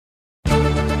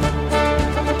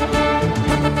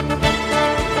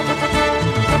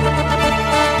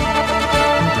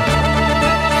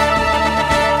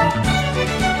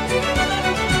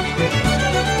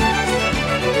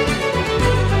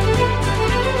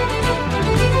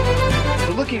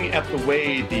at the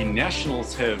way the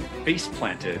Nationals have face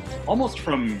planted almost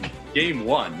from game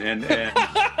one. And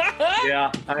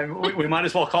yeah, we might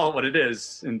as well call it what it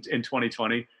is in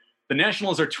 2020. The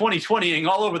Nationals are 2020ing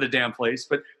all over the damn place.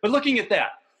 But looking at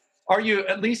that, are you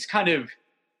at least kind of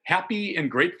happy and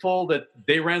grateful that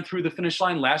they ran through the finish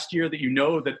line last year, that you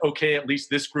know that, okay, at least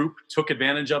this group took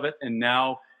advantage of it, and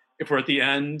now if we're at the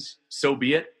end, so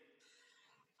be it?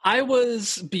 I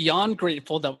was beyond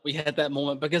grateful that we had that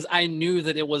moment because I knew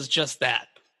that it was just that,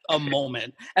 a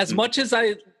moment. As much as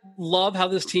I love how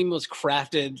this team was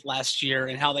crafted last year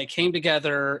and how they came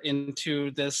together into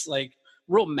this like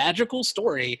real magical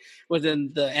story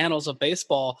within the annals of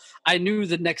baseball, I knew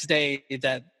the next day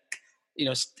that, you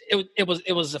know,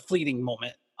 it was a fleeting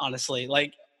moment, honestly.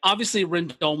 Like, obviously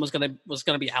Rendon was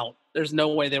gonna be out. There's no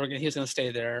way he was gonna stay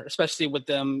there, especially with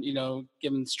them, you know,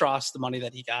 giving Strauss the money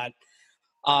that he got.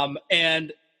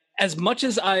 And as much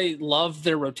as I love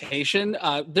their rotation,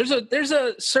 there's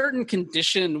a certain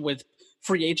condition with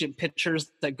free agent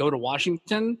pitchers that go to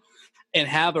Washington and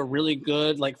have a really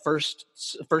good like first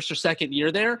or second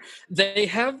year there. They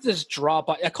have this drop.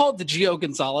 I call it the Gio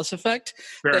Gonzalez effect.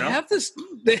 Fair enough.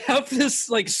 They have this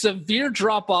like severe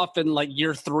drop off in like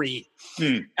year 3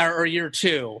 or year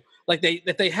 2. Like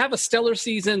if they have a stellar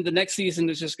season, the next season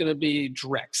is just going to be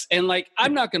drex. And like,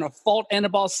 I'm not going to fault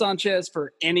Anibal Sanchez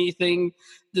for anything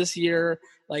this year.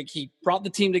 Like, he brought the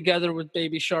team together with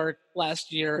Baby Shark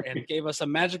last year and gave us a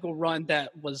magical run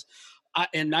that was,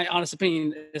 in my honest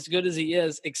opinion, as good as he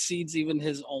is, exceeds even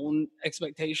his own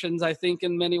expectations, I think,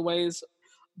 in many ways.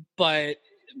 But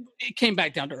it came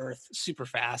back down to earth super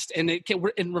fast. And it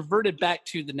reverted back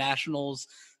to the Nationals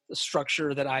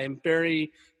structure that I am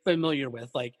very familiar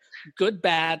with, like good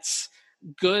bats,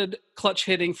 good clutch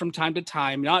hitting from time to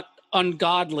time, not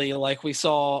ungodly like we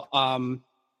saw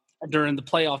during the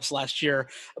playoffs last year,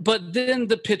 but then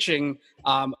the pitching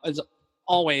is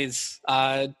always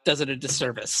does it a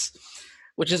disservice,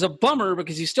 which is a bummer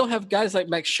because you still have guys like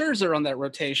Max Scherzer on that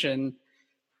rotation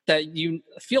that you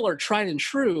feel are tried and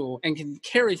true and can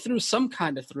carry through some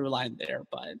kind of through line there.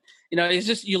 But, you know, it's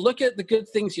just, you look at the good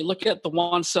things, you look at the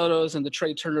Juan Sotos and the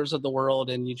Trey Turners of the world,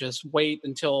 and you just wait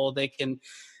until they can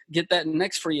get that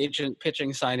next free agent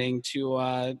pitching signing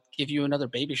to give you another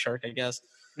Baby Shark, I guess.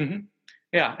 Mm-hmm.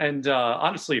 Yeah. And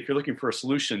honestly, if you're looking for a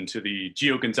solution to the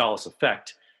Gio Gonzalez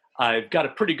effect, I've got a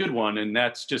pretty good one, and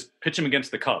that's just pitch him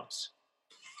against the Cubs.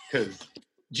 Because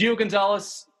Gio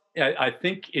Gonzalez, I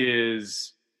think,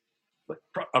 is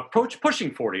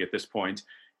pushing 40 at this point,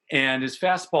 and his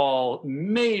fastball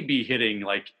may be hitting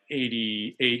like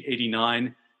 88,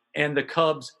 89, and the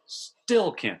Cubs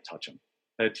still can't touch him.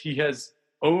 That he has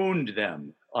owned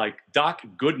them like Doc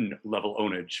Gooden level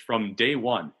ownage from day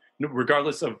one,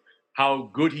 regardless of how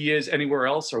good he is anywhere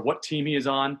else or what team he is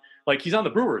on. Like, he's on the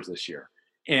Brewers this year.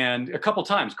 And a couple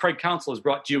times, Craig Counsell has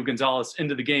brought Gio Gonzalez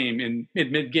into the game in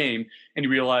mid-game, and you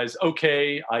realize,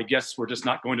 okay, I guess we're just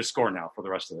not going to score now for the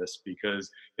rest of this because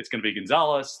it's going to be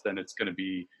Gonzalez, then it's going to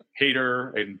be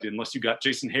Hader, and unless you got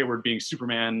Jason Hayward being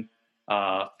Superman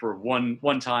for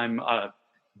one time,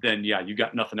 then yeah, you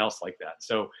got nothing else like that.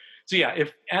 So yeah,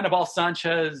 if Anibal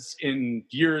Sanchez in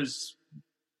years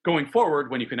going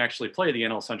forward, when you can actually play the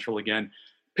NL Central again,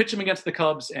 pitch him against the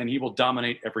Cubs, and he will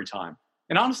dominate every time.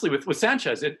 And honestly, with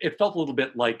Sanchez, it felt a little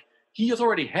bit like he has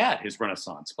already had his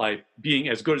renaissance by being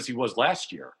as good as he was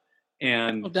last year.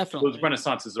 And those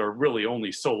renaissances are really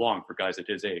only so long for guys at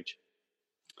his age.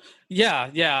 Yeah.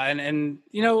 And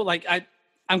you know, like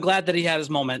I'm glad that he had his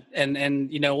moment.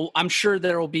 And you know, I'm sure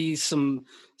there will be some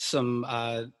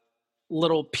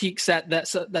little peaks at that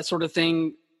sort of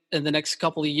thing in the next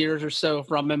couple of years or so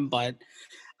from him. But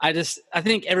I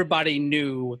think everybody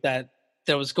knew that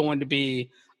there was going to be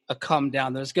a come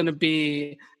down. There's going to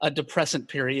be a depressant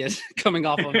period coming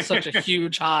off of such a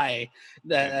huge high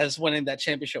that as winning that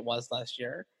championship was last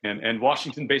year. And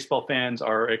Washington baseball fans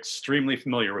are extremely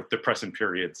familiar with depressant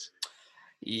periods.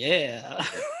 Yeah.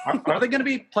 Are they going to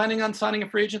be planning on signing a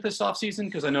free agent this offseason?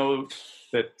 Because I know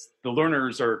that the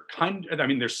Lerners are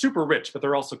they're super rich, but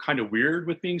they're also kind of weird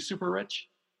with being super rich.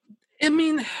 I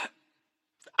mean,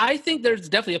 I think there's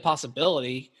definitely a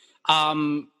possibility,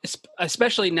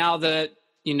 especially now that,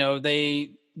 you know, they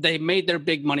made their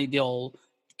big money deal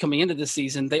coming into the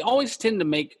season. They always tend to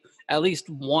make at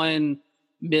least one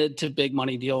mid to big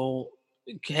money deal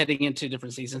heading into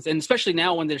different seasons. And especially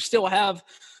now when they still have,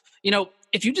 you know,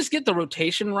 if you just get the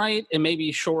rotation right and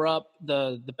maybe shore up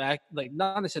the back, like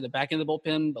not necessarily the back end of the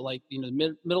bullpen, but like, you know,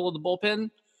 the middle of the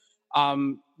bullpen,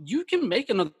 you can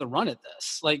make another run at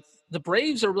this. Like, the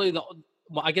Braves are really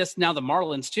I guess now the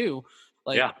Marlins too.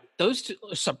 Like, those two,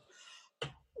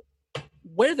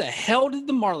 where the hell did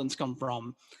the Marlins come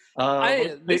from?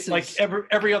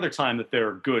 Every other time that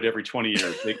they're good every 20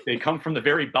 years, they come from the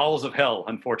very bowels of hell,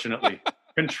 unfortunately.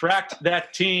 Contract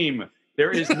that team.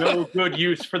 There is no good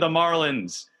use for the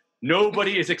Marlins.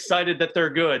 Nobody is excited that they're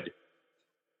good.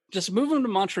 Just move them to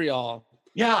Montreal.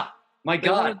 Yeah, my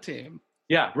God. Team.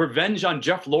 Yeah, revenge on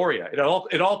Jeff Loria. It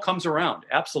all comes around.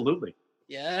 Absolutely.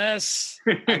 Yes,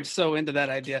 I'm so into that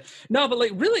idea. No, but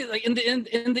like really, like in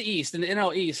the East, in the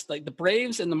NL East, like the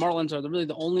Braves and the Marlins are really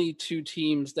the only two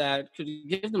teams that could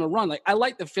give them a run. Like I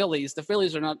like the Phillies. The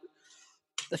Phillies are not.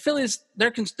 The Phillies,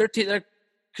 their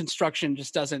construction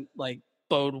just doesn't like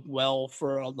bode well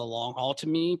for the long haul to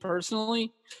me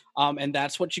personally, and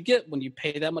that's what you get when you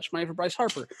pay that much money for Bryce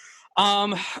Harper.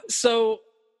 So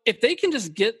if they can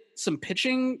just get some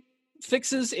pitching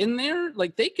fixes in there,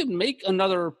 like they could make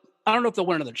another. I don't know if they'll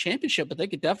win another championship, but they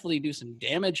could definitely do some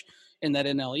damage in that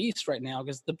NL East right now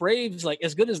because the Braves, like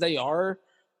as good as they are,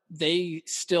 they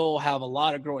still have a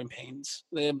lot of growing pains.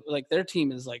 Their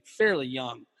team is like fairly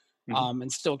young,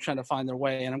 and still trying to find their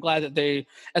way. And I'm glad that they,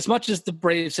 as much as the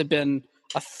Braves have been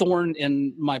a thorn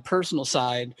in my personal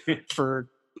side for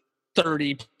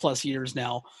 30 plus years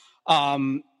now,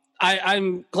 I'm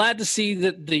glad to see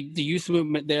that the youth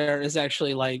movement there is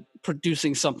actually like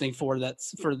producing something for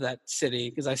that city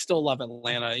because I still love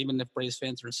Atlanta, even if Braves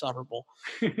fans are insufferable.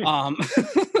 But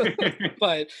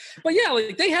yeah,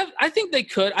 like they have. I think they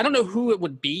could. I don't know who it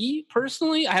would be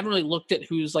personally. I haven't really looked at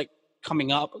who's like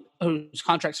coming up, whose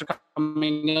contracts are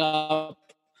coming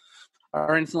up,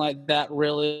 or anything like that.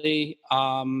 Really,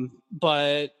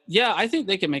 but yeah, I think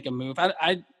they can make a move.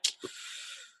 I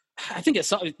think it's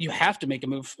something you have to make a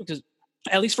move because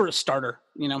at least for a starter,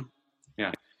 you know.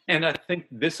 Yeah. And I think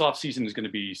this offseason is going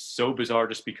to be so bizarre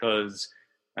just because,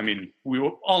 I mean, we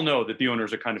all know that the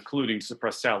owners are kind of colluding to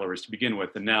suppress salaries to begin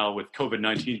with. And now with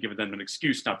COVID-19 giving them an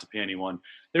excuse not to pay anyone,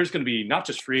 there's going to be not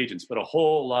just free agents, but a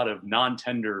whole lot of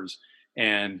non-tenders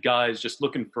and guys just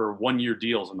looking for one-year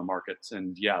deals in the markets.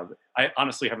 And yeah, I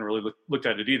honestly haven't really looked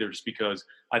at it either just because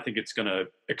I think it's going to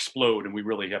explode and we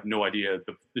really have no idea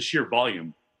the sheer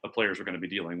volume of players we're going to be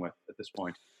dealing with at this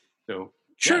point. So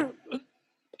true. Yeah.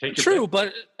 True,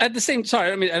 but at the same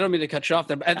sorry, I mean I don't mean to cut you off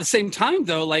there, but at the same time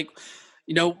though, like,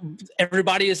 you know,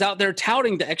 everybody is out there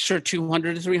touting the extra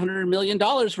 $200 to $300 million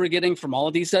we're getting from all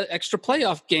of these extra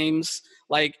playoff games.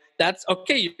 Like that's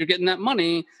okay, you're getting that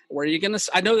money. Where are you going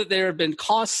to? I know that there have been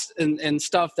costs and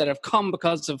stuff that have come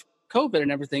because of COVID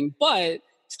and everything, but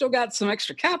still got some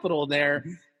extra capital there.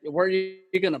 Where are you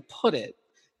going to put it?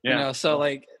 Yeah. You know, so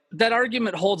like that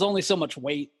argument holds only so much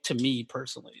weight to me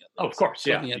personally. Oh, of course,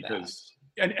 yeah, because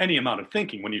any amount of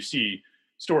thinking when you see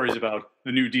stories about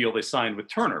the new deal they signed with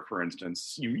Turner, for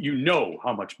instance, you know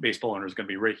how much baseball owners are going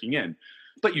to be raking in,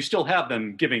 but you still have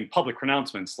them giving public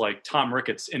pronouncements like Tom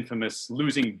Ricketts' infamous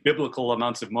losing biblical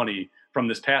amounts of money from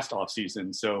this past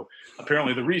offseason. So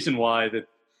apparently the reason why that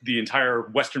the entire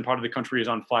western part of the country is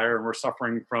on fire and we're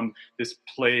suffering from this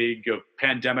plague of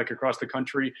pandemic across the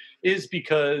country is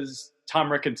because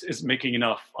Tom Ricketts is making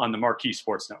enough on the marquee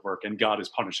sports network and God is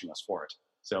punishing us for it.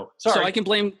 So sorry. So I can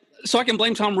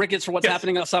blame Tom Ricketts for what's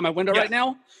happening outside my window right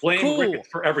now. Blame Ricketts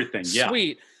for everything. Yeah.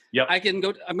 Sweet. Yep. I can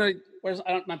go. My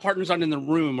partners aren't in the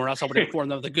room, or else I would inform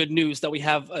them of the good news that we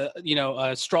have,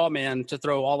 a straw man to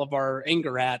throw all of our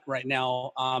anger at right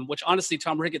now. Which honestly,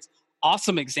 Tom Ricketts,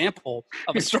 awesome example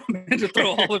of a straw man to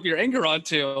throw all of your anger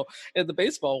onto in the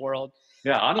baseball world.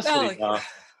 Yeah, honestly,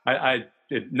 I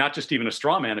not just even a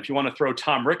straw man. If you want to throw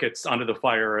Tom Ricketts onto the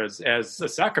fire as a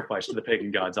sacrifice to the pagan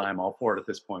gods, I am all for it at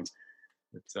this point.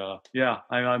 But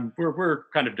we're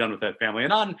kind of done with that family.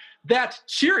 And on that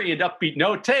cheery and upbeat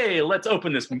note, hey, let's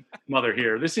open this mother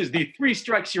here. This is the Three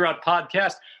Strikes You're Out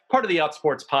podcast, part of the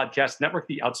Outsports Podcast Network,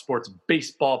 the Outsports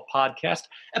Baseball Podcast,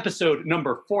 episode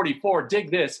number 44.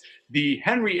 Dig this, the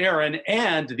Henry Aaron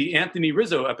and the Anthony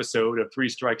Rizzo episode of Three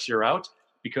Strikes You're Out,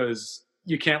 because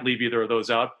you can't leave either of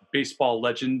those out. Baseball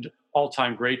legend,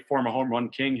 all-time great, former home run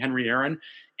king, Henry Aaron.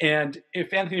 And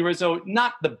if Anthony Rizzo,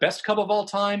 not the best Cub of all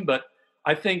time, but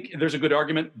I think there's a good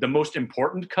argument, the most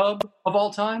important Cub of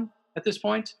all time at this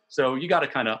point. So you got to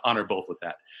kind of honor both with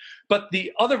that. But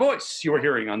the other voice you are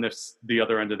hearing on the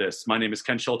other end of this, my name is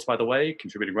Ken Schultz, by the way,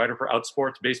 contributing writer for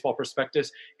Outsports, Baseball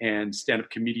Prospectus, and stand-up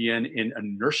comedian in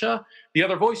Inertia. The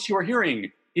other voice you are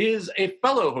hearing is a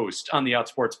fellow host on the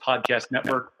Outsports Podcast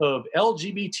Network of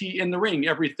LGBT in the Ring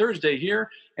every Thursday here,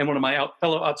 and one of my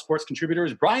fellow Outsports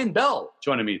contributors, Brian Bell,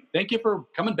 joining me. Thank you for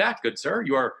coming back, good sir.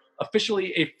 You are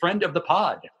officially a friend of the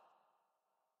pod.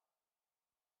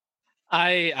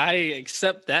 I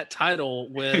accept that title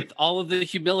with all of the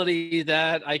humility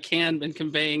that I can in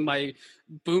conveying my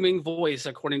booming voice,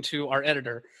 according to our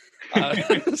editor.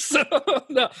 So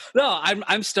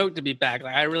I'm stoked to be back.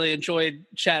 Like, I really enjoyed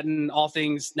chatting all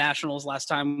things Nationals last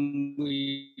time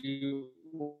we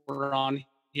were on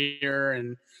here,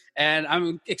 and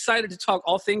I'm excited to talk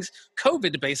all things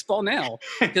COVID baseball now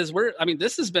because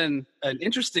this has been an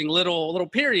interesting little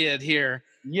period here.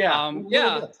 I'm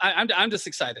just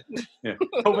excited. Yeah.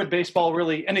 COVID baseball,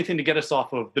 really anything to get us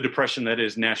off of the depression that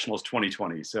is Nationals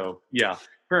 2020. So yeah,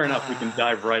 fair enough. We can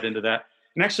dive right into that.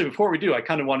 And actually, before we do, I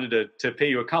kind of wanted to pay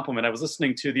you a compliment. I was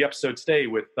listening to the episode today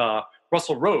with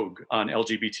Russell Rogue on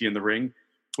LGBT in the Ring,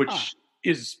 which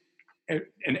is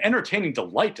an entertaining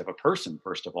delight of a person.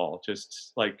 First of all,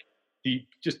 just the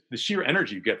sheer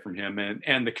energy you get from him,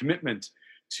 and the commitment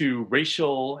to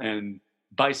racial and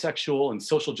bisexual and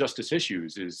social justice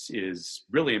issues is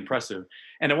really impressive.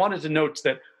 And I wanted to note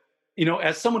that,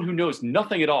 as someone who knows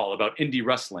nothing at all about indie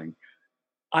wrestling,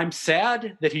 I'm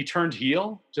sad that he turned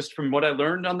heel, just from what I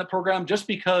learned on the program, just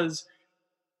because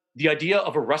the idea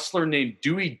of a wrestler named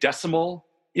Dewey Decimal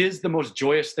is the most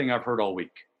joyous thing I've heard all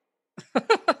week.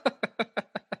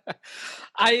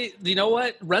 You know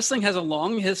what? Wrestling has a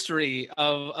long history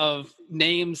of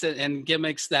names and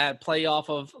gimmicks that play off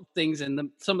of things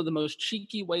in some of the most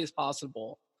cheeky ways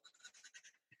possible.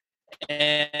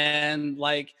 And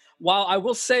while I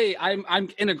will say I'm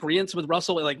in agreement with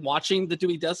Russell, watching the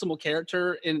Dewey Decimal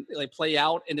character and play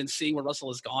out, and then seeing where Russell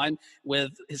has gone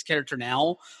with his character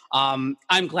now.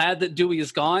 I'm glad that Dewey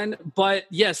is gone, but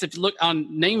yes, if you look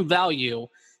on name value,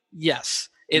 yes.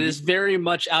 It is very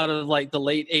much out of the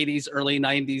late 80s, early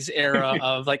 90s era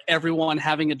of everyone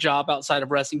having a job outside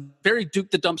of wrestling. Very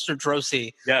Duke the Dumpster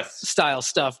Droese style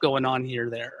stuff going on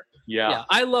there. Yeah.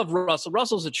 I love Russell.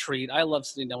 Russell's a treat. I love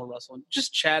sitting down with Russell and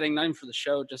just chatting, not even for the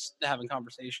show, just having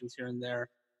conversations here and there.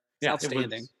 It's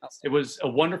outstanding. It was a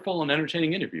wonderful and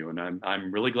entertaining interview, and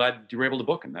I'm really glad you were able to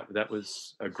book him. That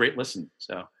was a great listen.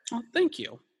 So, thank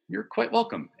you. You're quite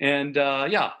welcome. And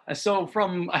so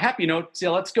from a happy note,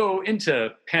 let's go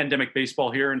into pandemic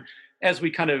baseball here. And as we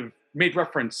kind of made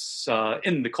reference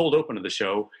in the cold open of the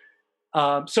show,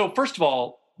 so first of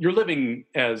all, you're living,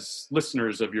 as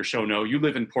listeners of your show know, you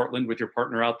live in Portland with your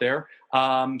partner out there.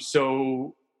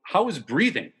 So how is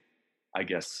breathing, I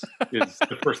guess, is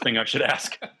the first thing I should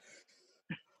ask.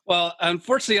 Well,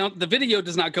 unfortunately, the video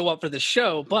does not go up for the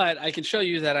show, but I can show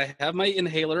you that I have my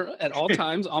inhaler at all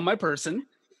times on my person.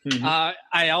 Mm-hmm.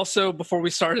 I also, before we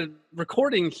started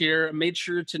recording here, made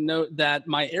sure to note that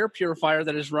my air purifier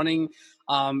that is running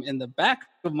in the back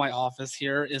of my office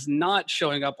here is not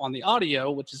showing up on the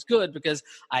audio, which is good because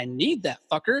I need that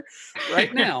fucker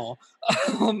right now.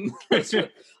 Let's put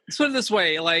it this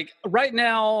way. Right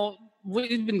now,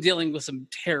 we've been dealing with some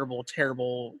terrible,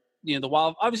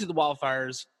 obviously the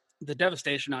wildfires, the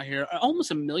devastation out here.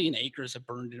 Almost 1 million acres have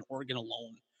burned in Oregon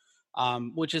alone.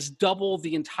 Which is double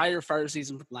the entire fire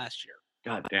season from last year.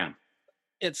 God damn.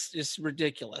 It's just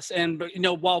ridiculous. And,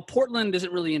 while Portland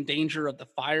isn't really in danger of the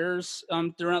fires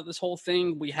throughout this whole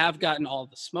thing, we have gotten all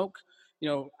the smoke.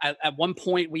 At one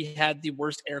point we had the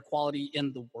worst air quality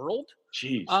in the world.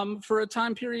 Jeez. For a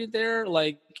time period there.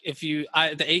 The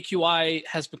AQI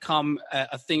has become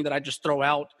a thing that I just throw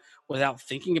out without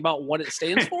thinking about what it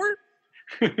stands for.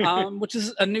 Which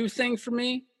is a new thing for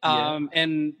me.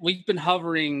 And we've been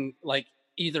hovering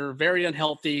either very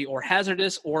unhealthy or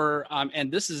hazardous or,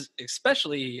 and this is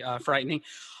especially frightening,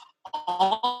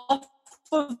 off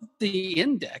of the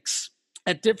index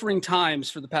at differing times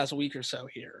for the past week or so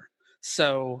here.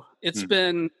 So it's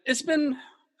been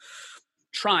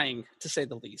trying, to say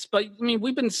the least. But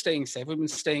we've been staying safe. We've been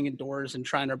staying indoors and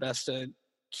trying our best to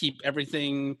keep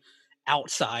everything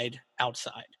outside.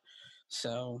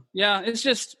 So yeah, it's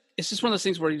just one of those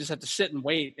things where you just have to sit and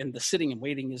wait, and the sitting and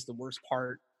waiting is the worst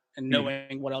part, and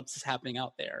knowing what else is happening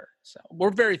out there. So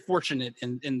we're very fortunate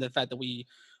in the fact that we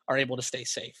are able to stay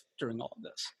safe during all of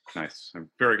this. Nice. I'm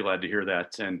very glad to hear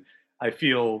that. And I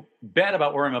feel bad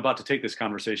about where I'm about to take this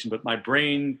conversation, but my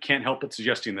brain can't help but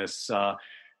suggesting this. A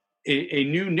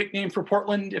new nickname for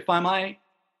Portland, if I might,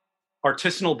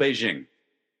 Artisanal Beijing.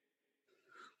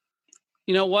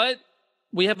 You know what?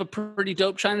 We have a pretty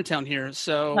dope Chinatown here,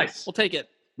 so nice. We'll take it.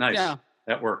 Nice. Yeah.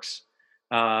 That works.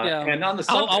 And on the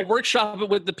subject, I'll workshop it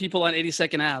with the people on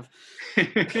 82nd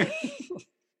Ave.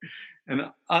 And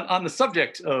on the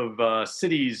subject of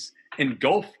cities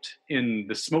engulfed in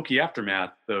the smoky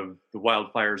aftermath of the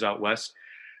wildfires out west,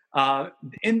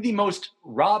 in the most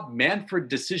Rob Manfred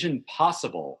decision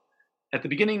possible, at the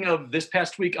beginning of this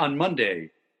past week on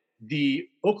Monday, the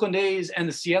Oakland A's and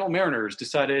the Seattle Mariners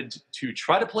decided to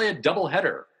try to play a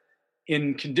doubleheader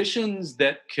in conditions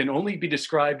that can only be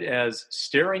described as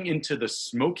staring into the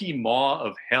smoky maw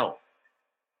of hell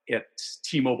at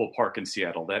T-Mobile Park in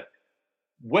Seattle. That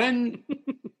when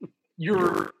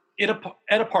you're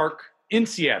at a park in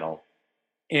Seattle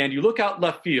and you look out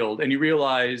left field and you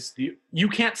realize you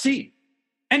can't see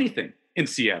anything in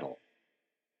Seattle,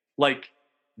 like,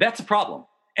 that's a problem.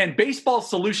 And baseball's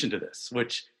solution to this,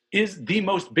 which is the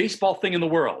most baseball thing in the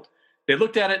world, they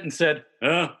looked at it and said,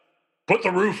 put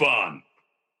the roof on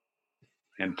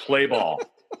and play ball.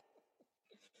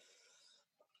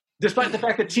 Despite the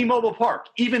fact that T-Mobile Park,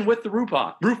 even with the roof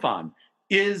on,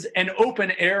 is an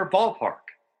open-air ballpark.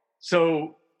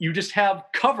 So you just have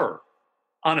cover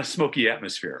on a smoky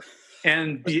atmosphere.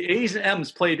 And the A's and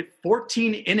M's played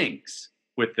 14 innings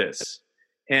with this.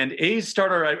 And A's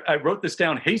starter, I wrote this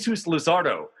down, Jesus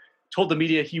Luzardo, told the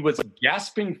media he was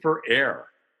gasping for air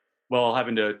while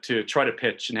having to try to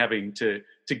pitch and having to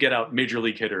get out major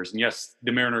league hitters. And yes,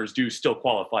 the Mariners do still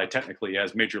qualify technically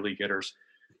as major league hitters.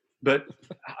 But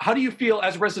how do you feel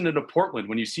as a resident of Portland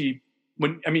when you see,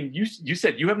 you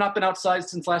said you have not been outside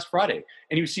since last Friday,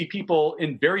 and you see people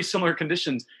in very similar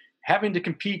conditions having to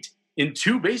compete in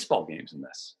 2 baseball games in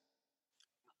this?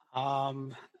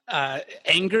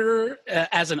 Anger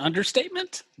as an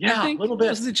understatement. Yeah, I think, a little bit.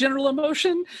 Was the general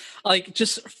emotion, like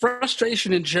just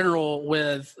frustration in general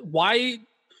with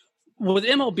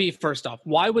MLB. First off,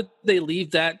 why would they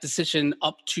leave that decision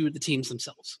up to the teams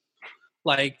themselves?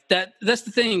 Like that's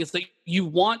the thing. It's like you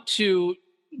want to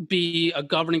be a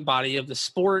governing body of the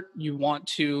sport. You want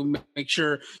to make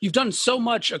sure you've done so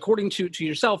much according to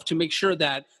yourself to make sure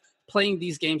that playing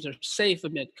these games are safe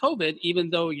amid COVID, even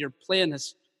though your plan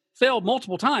has failed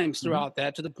multiple times throughout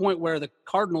that, to the point where the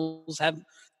Cardinals have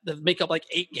to make up like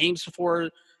 8 games before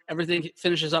everything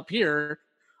finishes up here.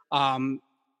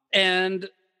 And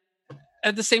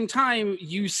at the same time,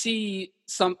 you see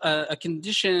a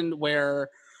condition where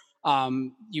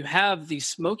you have these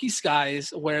smoky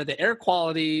skies where the air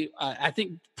quality, I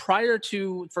think prior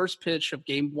to first pitch of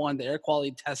game 1, the air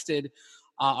quality tested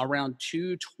around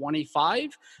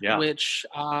 225, which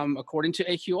according to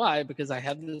AQI, because I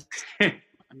have this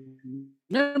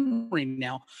memory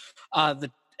now,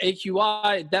 the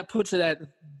AQI, that puts it at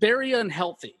very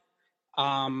unhealthy,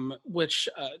 which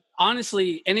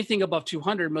honestly, anything above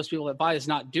 200, most people advise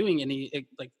not doing any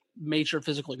like major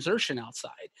physical exertion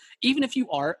outside, even if you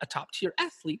are a top tier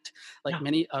athlete, like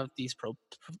many of these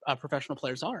professional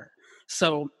players are.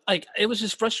 So like, it was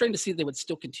just frustrating to see they would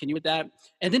still continue with that.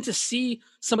 And then to see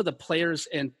some of the players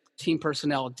and team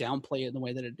personnel downplay it in the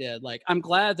way that it did. Like, I'm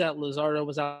glad that Luzardo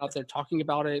was out there talking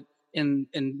about it and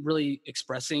really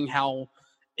expressing how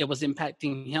it was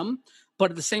impacting him.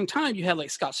 But at the same time, you had like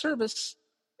Scott Service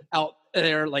out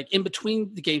there, like in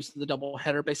between the games of the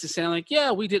doubleheader, basically saying like,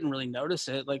 yeah, we didn't really notice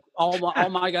it. Like all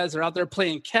my guys are out there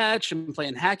playing catch and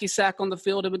playing hacky sack on the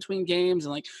field in between games.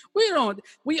 And like,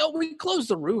 we closed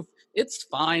the roof. It's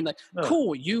fine. Like,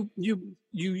 cool. You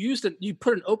used it. You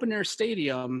put an open air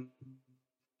stadium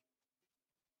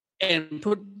and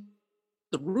put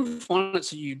the roof on it,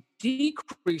 so you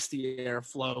decrease the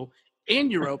airflow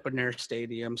in your open air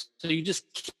stadiums. So you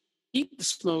just keep the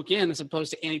smoke in as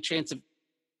opposed to any chance of.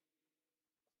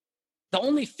 The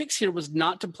only fix here was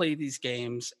not to play these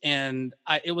games, and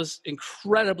it was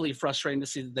incredibly frustrating to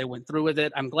see that they went through with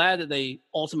it. I'm glad that they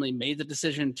ultimately made the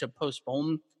decision to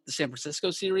postpone the San Francisco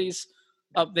series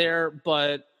up there,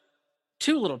 but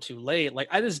too little too late. Like,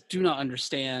 I just do not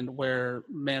understand where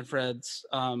Manfred's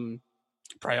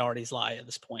priorities lie at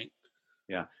this point.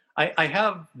 Yeah, I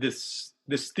have this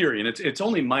theory, and it's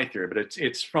only my theory, but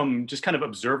it's from just kind of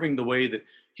observing the way that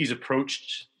he's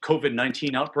approached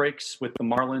COVID-19 outbreaks with the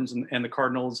Marlins and the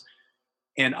Cardinals.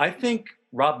 And I think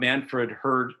Rob Manfred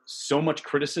heard so much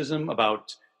criticism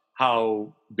about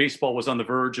how baseball was on the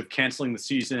verge of canceling the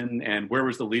season and where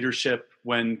was the leadership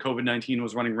when COVID-19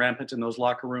 was running rampant in those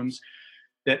locker rooms,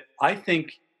 that I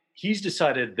think he's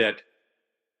decided that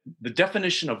the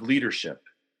definition of leadership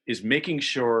is making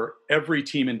sure every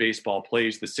team in baseball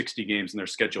plays the 60 games in their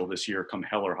schedule this year, come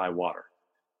hell or high water.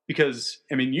 Because,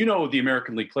 I mean, you know the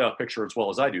American League playoff picture as well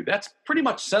as I do. That's pretty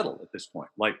much settled at this point.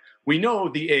 Like, we know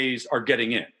the A's are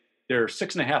getting in. They're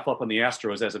 6.5 up on the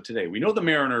Astros as of today. We know the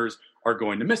Mariners are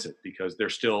going to miss it because they're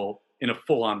still in a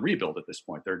full-on rebuild at this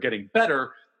point. They're getting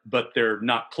better, but they're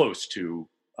not close to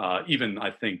even,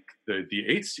 I think, the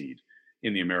 8th seed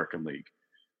in the American League.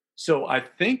 So I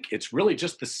think it's really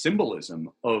just the symbolism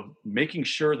of making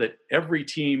sure that every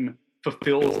team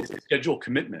fulfills its schedule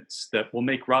commitments that will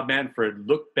make Rob Manfred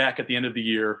look back at the end of the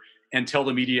year and tell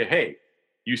the media, hey,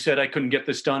 you said I couldn't get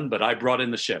this done, but I brought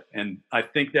in the ship. And I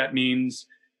think that means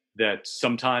that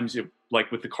sometimes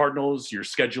like with the Cardinals, you're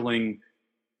scheduling,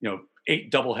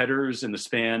 8 doubleheaders in the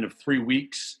span of 3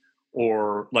 weeks,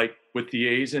 or like with the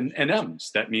A's and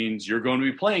M's, that means you're going to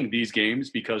be playing these games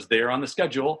because they're on the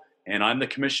schedule and I'm the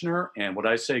commissioner and what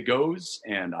I say goes,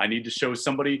 and I need to show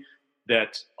somebody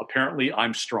that apparently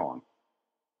I'm strong.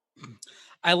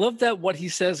 I love that what he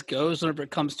says goes whenever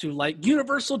it comes to like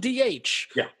universal DH,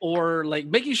 or like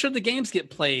making sure the games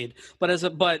get played. But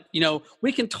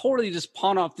we can totally just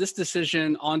pawn off this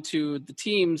decision onto the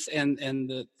teams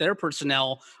and their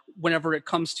personnel whenever it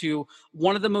comes to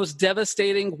one of the most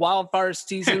devastating wildfire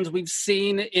seasons we've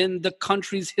seen in the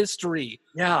country's history.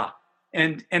 Yeah.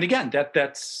 And again,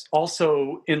 that's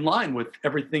also in line with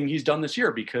everything he's done this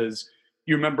year, because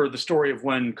you remember the story of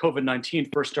when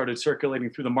COVID-19 first started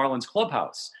circulating through the Marlins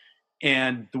clubhouse.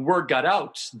 And the word got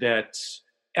out that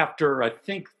after, I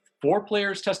think, 4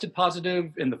 players tested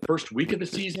positive in the first week of the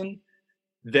season,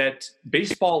 that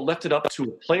baseball left it up to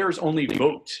a players-only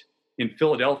vote in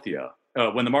Philadelphia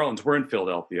when the Marlins were in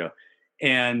Philadelphia.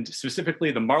 And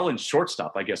specifically, the Marlins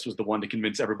shortstop, I guess, was the one to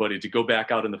convince everybody to go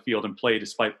back out in the field and play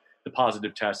despite the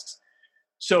positive tests.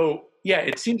 So, yeah,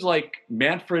 it seems like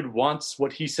Manfred wants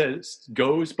what he says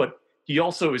goes, but he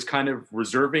also is kind of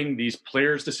reserving these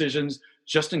players' decisions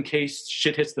just in case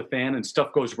shit hits the fan and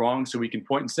stuff goes wrong, so we can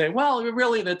point and say, well,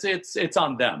 really, it's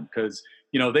on them because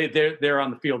they're on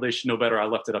the field, they should know better. I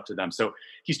left it up to them. So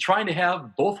he's trying to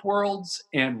have both worlds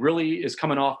and really is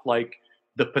coming off like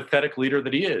the pathetic leader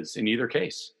that he is in either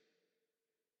case.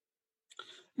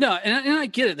 No, and I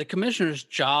get it. The commissioner's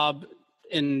job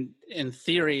in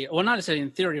theory, well, not necessarily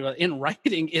in theory, but in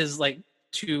writing, is like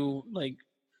to like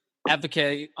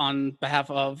advocate on behalf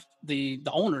of the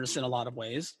owners in a lot of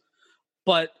ways.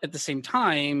 But at the same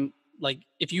time, like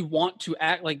if you want to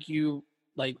act like you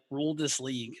like rule this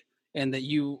league and that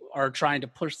you are trying to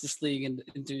push this league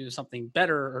into something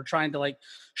better, or trying to like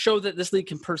show that this league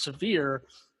can persevere,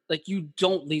 like you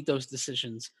don't leave those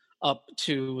decisions up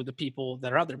to the people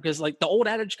that are out there, because like the old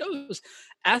adage goes,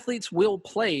 athletes will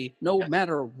play no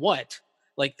matter what.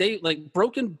 Like they like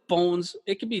broken bones,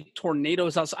 it could be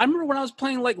tornadoes outside. I remember when I was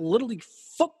playing like Little League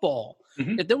football,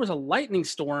 if there was a lightning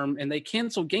storm and they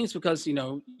canceled games because you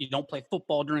don't play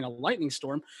football during a lightning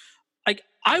storm, like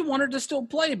I wanted to still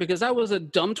play because I was a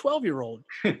dumb 12-year-old.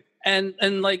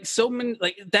 and like so many,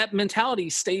 like that mentality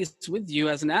stays with you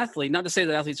as an athlete. Not to say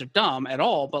that athletes are dumb at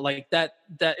all, but like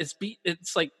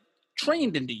it's like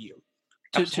trained into you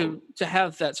to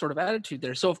have that sort of attitude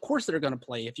there. So of course they're going to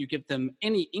play if you give them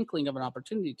any inkling of an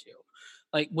opportunity to.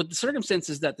 Like with the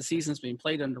circumstances that the season's being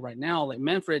played under right now, like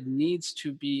Manfred needs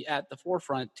to be at the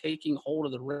forefront, taking hold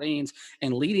of the reins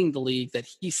and leading the league that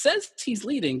he says he's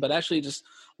leading, but actually just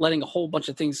letting a whole bunch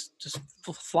of things just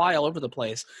fly all over the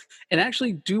place, and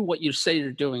actually do what you say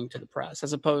you're doing to the press,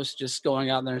 as opposed to just going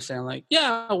out there and saying like,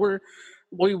 yeah,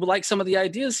 we like some of the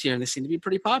ideas here and they seem to be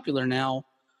pretty popular now.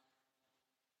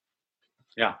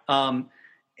 Yeah.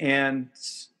 And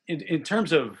in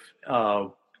terms of,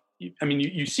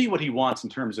 you see what he wants in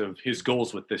terms of his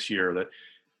goals with this year, that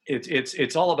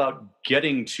it's all about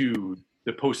getting to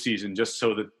the postseason just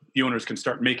so that the owners can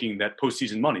start making that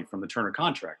postseason money from the Turner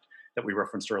contract that we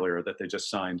referenced earlier that they just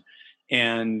signed.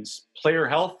 And player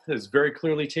health has very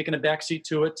clearly taken a backseat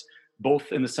to it,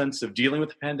 both in the sense of dealing with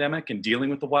the pandemic and dealing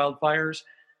with the wildfires.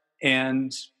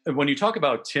 And when you talk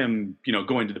about Tim,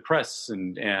 going to the press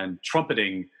and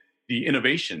trumpeting the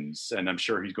innovations, and I'm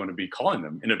sure he's going to be calling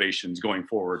them innovations going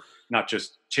forward, not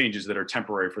just changes that are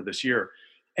temporary for this year.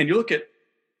 And you look at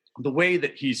the way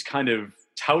that he's kind of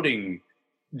touting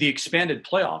the expanded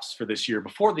playoffs for this year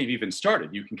before they've even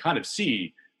started, you can kind of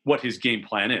see what his game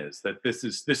plan is, that this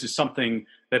is something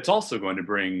that's also going to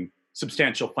bring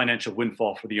substantial financial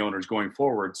windfall for the owners going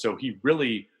forward. So he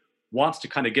really wants to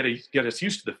kind of get us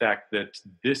used to the fact that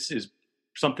this is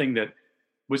something that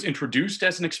was introduced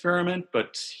as an experiment,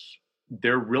 but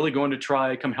they're really going to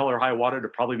try, come hell or high water, to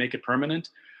probably make it permanent.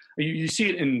 You see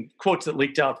it in quotes that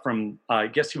leaked out from, I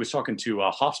guess he was talking to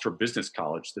Hofstra Business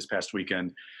College this past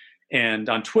weekend. And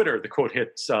on Twitter, the quote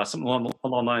hits something along the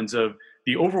lines of,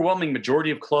 the overwhelming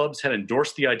majority of clubs had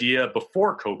endorsed the idea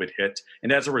before COVID hit.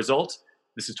 And as a result,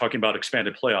 this is talking about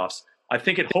expanded playoffs, I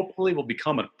think it hopefully will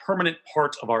become a permanent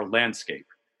part of our landscape.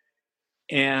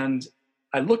 And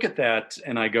I look at that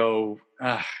and I go,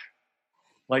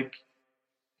 like,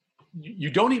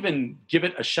 you don't even give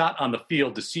it a shot on the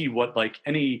field to see what like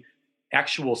any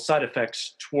actual side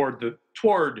effects toward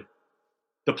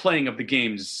the playing of the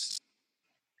games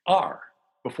are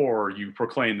before you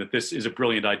proclaim that this is a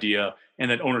brilliant idea and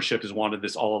that ownership has wanted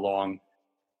this all along.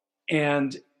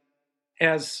 And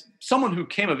as someone who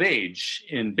came of age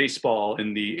in baseball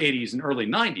in the 80s and early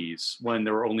 90s, when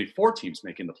there were only 4 teams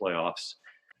making the playoffs,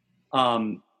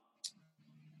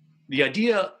 the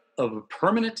idea of a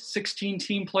permanent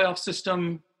 16-team playoff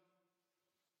system,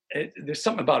 there's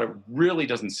something about it really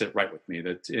doesn't sit right with me.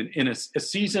 That in a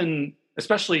season,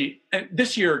 especially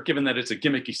this year, given that it's a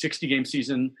gimmicky 60-game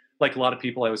season, like a lot of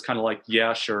people, I was kind of like,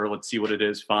 yeah, sure, let's see what it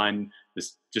is, fine.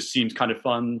 This just seems kind of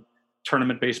fun.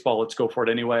 Tournament baseball, let's go for it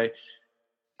anyway.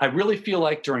 I really feel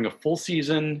like during a full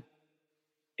season,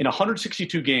 in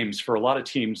 162 games for a lot of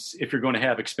teams, if you're going to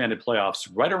have expanded playoffs,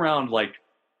 right around like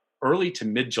early to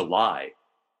mid-July,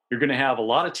 you're going to have a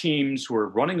lot of teams who are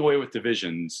running away with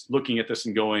divisions looking at this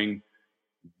and going,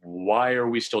 why are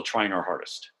we still trying our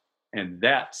hardest? And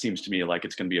that seems to me like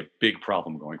it's going to be a big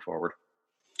problem going forward.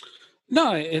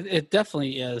 No, it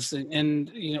definitely is. And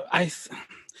you know,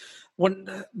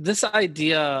 when this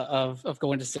idea of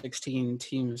going to 16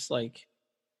 teams, like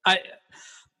I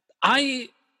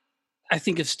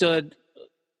think it stood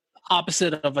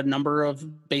opposite of a number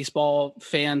of baseball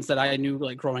fans that I knew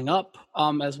like growing up,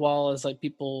 as well as like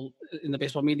people in the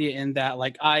baseball media, in that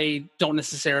like I don't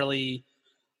necessarily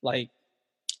like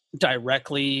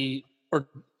directly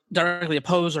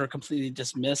oppose or completely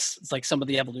dismiss like some of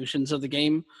the evolutions of the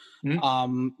game.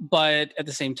 Mm-hmm. But at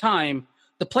the same time,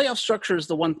 the playoff structure is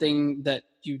the one thing that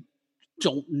you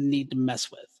don't need to mess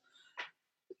with.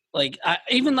 Like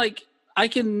I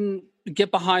can get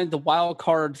behind the wild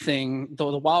card thing, the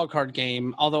wild card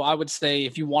game. Although I would say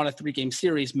if you want a 3-game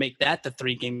series, make that the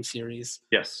 3-game series.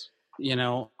 Yes. You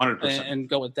know, 100%. And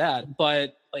go with that.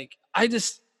 But like,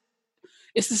 it's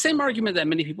the same argument that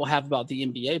many people have about the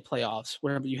NBA playoffs,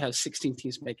 wherever you have 16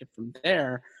 teams make it from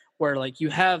there, where like you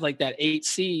have like that 8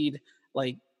 seed,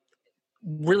 like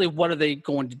really what are they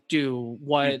going to do?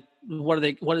 What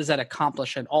does that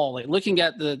accomplish at all? Like looking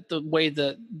at the way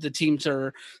the teams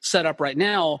are set up right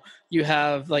now, you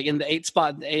have like in the 8th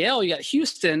spot in the AL, you got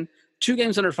Houston 2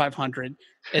 games under 500,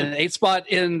 and the 8th spot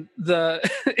in the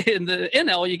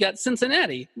NL, you got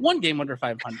Cincinnati 1 game under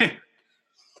 500.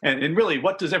 And really,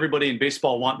 what does everybody in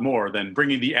baseball want more than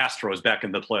bringing the Astros back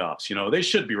in the playoffs? You know, they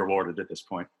should be rewarded at this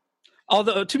point.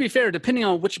 Although, to be fair, depending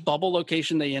on which bubble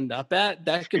location they end up at,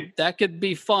 that could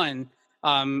be fun.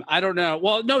 I don't know.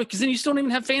 Well, no, because then you still don't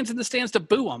even have fans in the stands to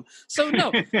boo them. So,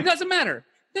 no, it doesn't matter.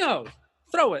 No,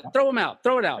 throw it. Throw them out.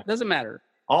 Throw it out. Doesn't matter.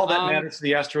 All that matters to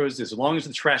the Astros is as long as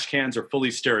the trash cans are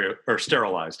fully sterilized.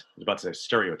 I was about to say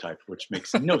stereotype, which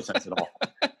makes no sense at all.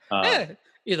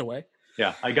 Either way.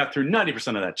 Yeah, I got through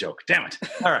 90% of that joke. Damn it.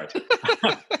 All right.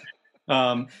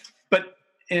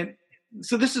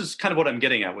 So this is kind of what I'm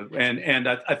getting at with, and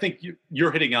I think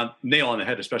you're hitting on nail on the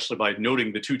head, especially by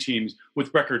noting the 2 teams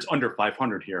with records under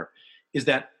 500 here, is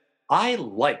that I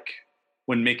like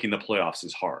when making the playoffs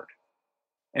is hard.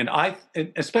 And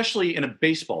especially in a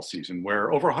baseball season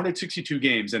where over 162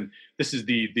 games, and this is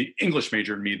the English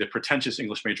major in me, the pretentious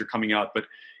English major coming out, but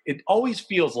it always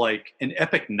feels like an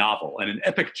epic novel and an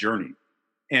epic journey.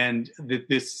 And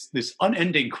this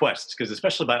unending quest, because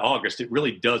especially by August, it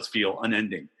really does feel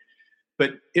unending.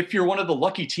 But if you're one of the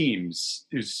lucky teams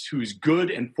who's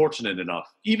good and fortunate enough,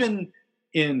 even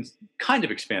in kind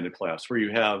of expanded playoffs where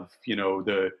you have, you know,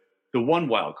 the 1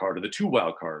 wild card or the 2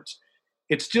 wild cards,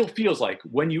 it still feels like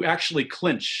when you actually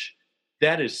clinch,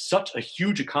 that is such a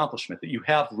huge accomplishment that you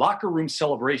have locker room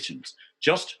celebrations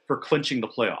just for clinching the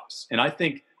playoffs. And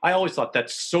I always thought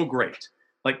that's so great.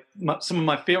 Like some of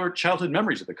my favorite childhood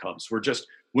memories of the Cubs were just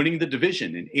winning the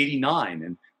division in '89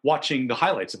 and watching the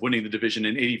highlights of winning the division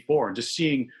in '84 and just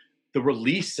seeing the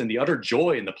release and the utter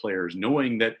joy in the players,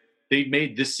 knowing that they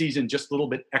made this season just a little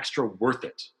bit extra worth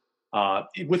it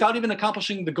without even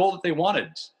accomplishing the goal that they wanted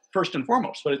first and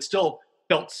foremost, but it still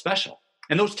felt special.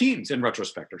 And those teams in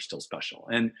retrospect are still special.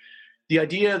 And the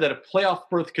idea that a playoff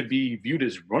berth could be viewed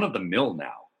as run of the mill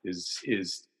now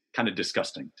is kind of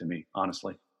disgusting to me,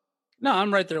 honestly. No,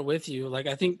 I'm right there with you. Like,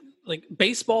 I think like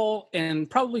baseball and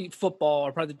probably football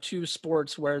are probably the 2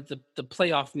 sports where the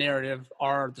playoff narrative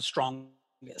are the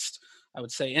strongest, I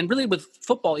would say. And really with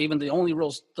football, even the only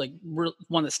real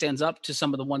one that stands up to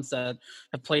some of the ones that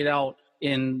have played out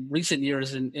in recent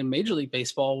years in Major League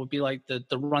Baseball would be like the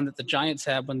run that the Giants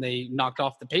had when they knocked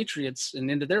off the Patriots and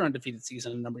ended their undefeated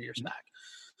season a number of years back.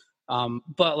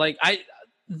 But like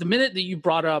the minute that you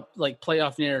brought up like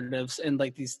playoff narratives and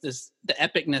like the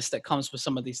epicness that comes with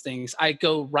some of these things, I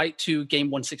go right to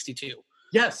game 162.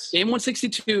 Yes. Game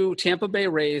 162, Tampa Bay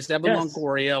Rays, Evan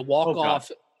Longoria, walk-off.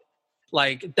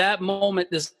 Like that moment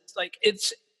is like,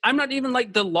 I'm not even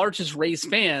like the largest Rays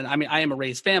fan. I mean, I am a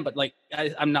Rays fan, but like,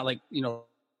 I'm not like, you know,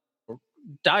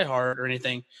 diehard or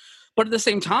anything. But at the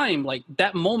same time, like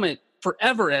that moment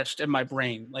forever etched in my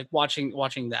brain, like watching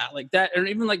that, like that, or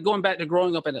even like going back to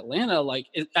growing up in Atlanta. Like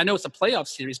I know it's a playoff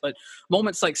series, but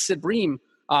moments like Sid Bream,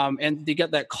 and you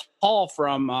get that call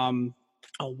from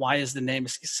why is the name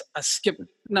Skip?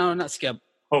 No, not Skip.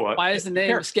 Why is the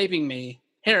name escaping me?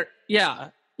 Carey.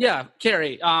 Skip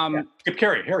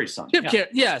Carey, Harry's son. Chip Carey.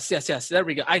 Yes. There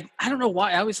we go. I don't know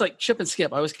why I always like Chip and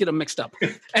Skip. I always get them mixed up.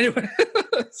 Anyway,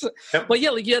 but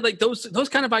like those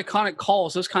kind of iconic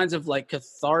calls, those kinds of like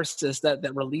catharsis,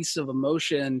 that release of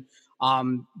emotion,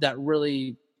 that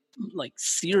really like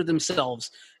sear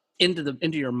themselves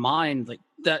into your mind. Like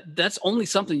that's only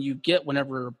something you get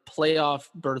whenever playoff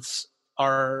berths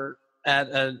are at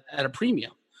a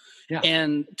premium. Yeah.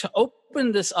 And to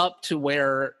open this up to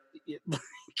where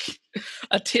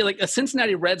a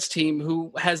Cincinnati Reds team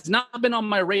who has not been on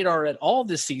my radar at all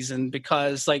this season,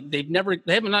 because like they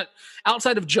haven't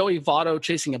outside of Joey Votto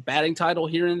chasing a batting title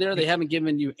here and there, they haven't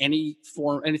given you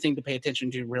anything to pay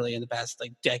attention to really in the past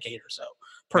like decade or so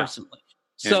personally.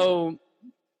 Yeah. So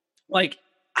like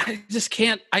I just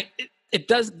can't,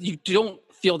 you don't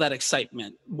feel that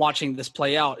excitement watching this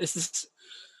play out.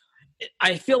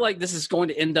 I feel like this is going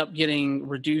to end up getting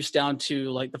reduced down to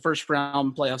like the first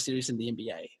round playoff series in the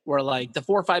NBA, where like the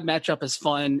 4 or 5 matchup is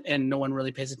fun and no one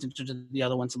really pays attention to the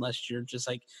other ones unless you're just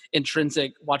like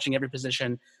intrinsic, watching every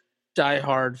position,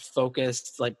 diehard,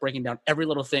 focused, like breaking down every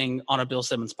little thing on a Bill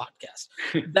Simmons podcast.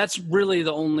 That's really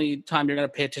the only time you're going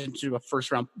to pay attention to a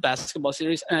first round basketball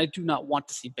series. And I do not want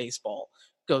to see baseball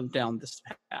go down this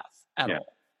path at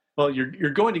all. Well,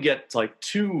 you're going to get like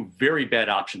 2 very bad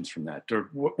options from that, or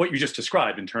what you just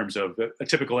described in terms of a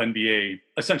typical NBA,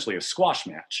 essentially a squash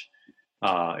match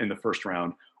in the first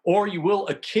round. Or you will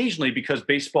occasionally, because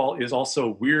baseball is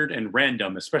also weird and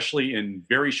random, especially in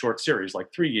very short series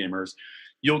like 3-gamers,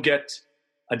 you'll get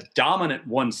a dominant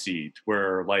 1 seed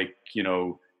where, like, you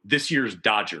know, this year's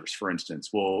Dodgers, for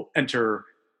instance, will enter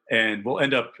and will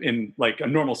end up in like a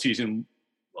normal season.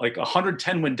 Like a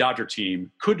 110-win Dodger team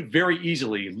could very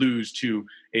easily lose to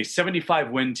a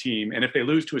 75-win team. And if they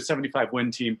lose to a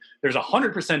 75-win team, there's a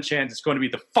 100% chance it's going to be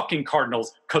the fucking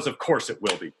Cardinals, because of course it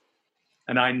will be.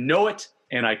 And I know it,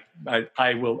 and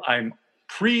I'm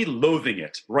pre-loathing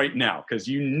it right now, because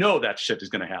you know that shit is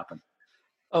going to happen.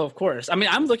 Oh, of course. I mean,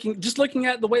 just looking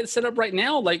at the way it's set up right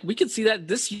now, like we could see that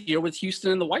this year with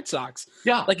Houston and the White Sox.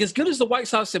 Yeah. Like as good as the White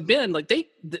Sox have been, like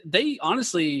they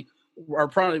honestly are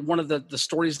probably one of the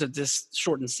stories of this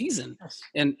shortened season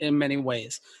in many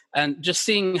ways. And just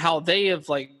seeing how they have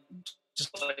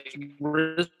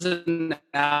risen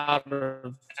out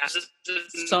of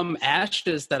some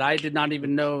ashes that I did not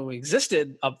even know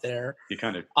existed up there. You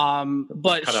kind of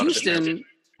but Houston,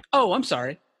 I'm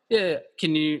sorry. Yeah.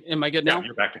 Am I good now? Yeah,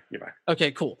 you're back.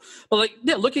 Okay, cool. But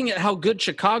looking at how good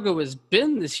Chicago has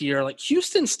been this year, like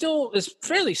Houston still is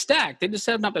fairly stacked. They just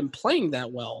have not been playing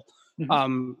that well.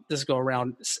 This go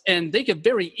around, and they could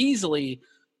very easily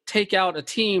take out a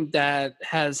team that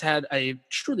has had a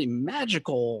truly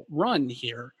magical run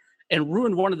here and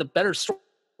ruin one of the better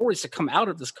stories to come out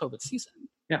of this COVID season.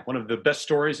 Yeah, one of the best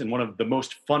stories and one of the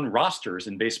most fun rosters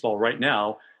in baseball right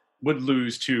now would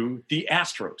lose to the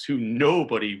Astros, who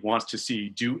nobody wants to see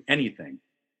do anything.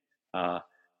 And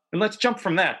let's jump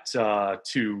from that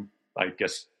to, I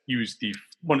guess, use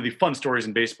one of the fun stories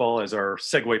in baseball as our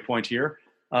segue point here.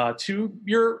 To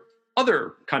your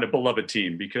other kind of beloved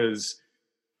team, because,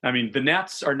 I mean, the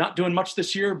Nats are not doing much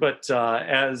this year, but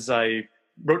as I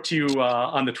wrote to you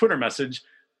on the Twitter message,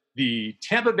 the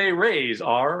Tampa Bay Rays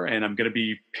are, and I'm going to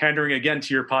be pandering again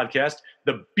to your podcast,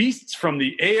 the beasts from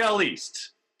the AL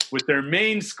East with their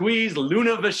main squeeze,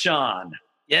 Luna Vachon.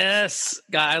 Yes.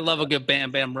 God, I love a good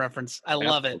Bam Bam reference. I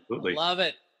love it. I love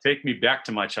it. Take me back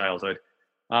to my childhood.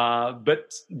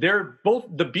 But they're both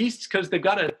the beasts because they've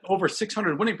got an over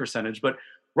 600 winning percentage. But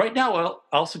right now,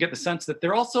 I also get the sense that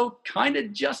they're also kind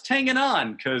of just hanging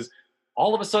on, because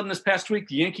all of a sudden this past week,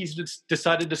 the Yankees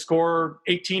decided to score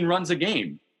 18 runs a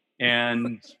game,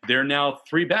 and they're now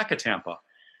 3 back at Tampa.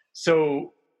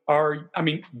 So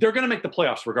they're going to make the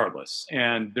playoffs regardless,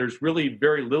 and there's really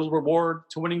very little reward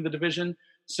to winning the division.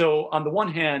 So on the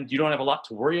one hand, you don't have a lot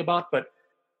to worry about, but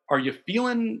are you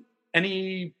feeling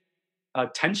any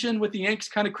tension with the Yanks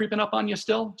kind of creeping up on you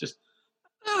still? Just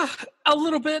a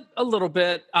little bit.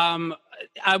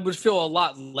 I would feel a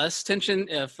lot less tension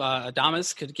if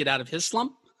Adames could get out of his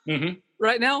slump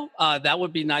right now. That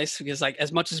would be nice, because like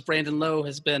as much as Brandon Lowe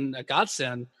has been a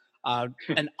godsend,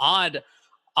 an odd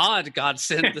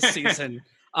godsend this season,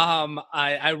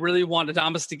 I really want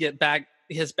Adames to get back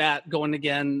his bat going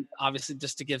again, obviously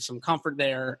just to give some comfort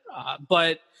there.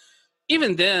 But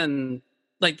even then,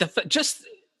 like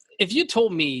if you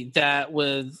told me that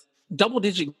with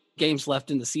double-digit games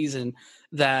left in the season,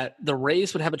 that the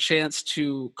Rays would have a chance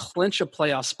to clinch a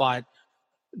playoff spot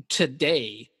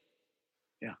today.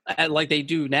 Yeah. Like they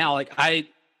do now. Like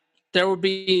there would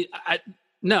be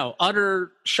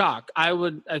utter shock.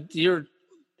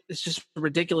 It's just a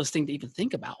ridiculous thing to even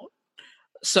think about.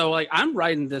 So like I'm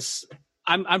riding this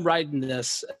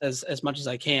as much as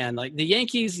I can. Like the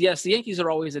Yankees, yes, the Yankees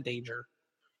are always a danger,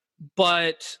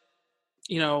 but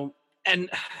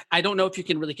and I don't know if you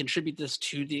can really contribute this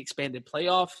to the expanded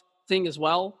playoff thing as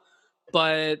well,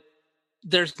 but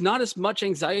there's not as much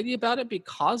anxiety about it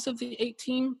because of the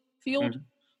 8-team field. Mm-hmm.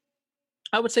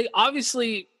 I would say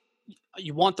obviously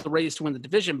you want the Rays to win the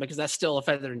division because that's still a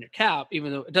feather in your cap,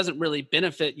 even though it doesn't really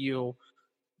benefit you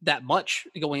that much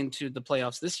going into the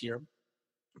playoffs this year.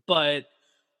 But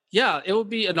yeah, it would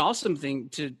be an awesome thing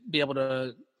to be able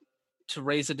to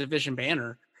raise a division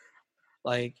banner.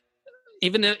 Like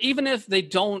even if they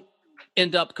don't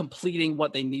end up completing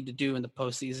what they need to do in the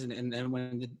postseason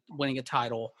and winning a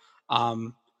title,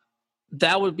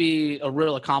 that would be a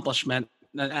real accomplishment.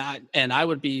 And I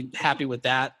would be happy with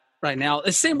that right now.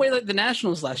 The same way like the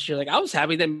Nationals last year. Like I was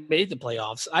happy they made the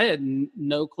playoffs. I had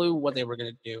no clue what they were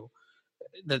going to do.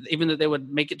 Even that they would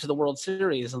make it to the World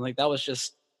Series, and like that was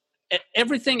just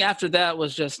everything after that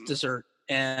was just dessert.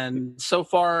 And so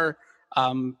far,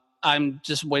 I'm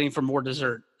just waiting for more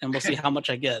dessert, and we'll see how much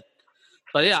I get.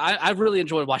 But yeah, I've really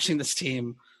enjoyed watching this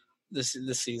team this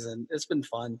season. It's been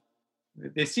fun.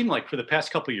 They seem like for the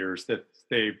past couple of years that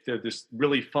they're this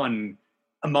really fun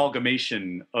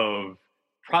amalgamation of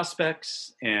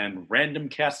prospects and random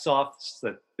cast-offs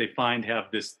that they find have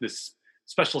this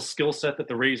special skill set that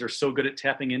the Rays are so good at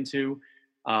tapping into.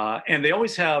 And they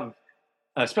always have,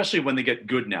 especially when they get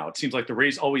good now, it seems like the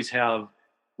Rays always have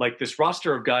like this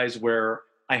roster of guys where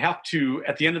I have to,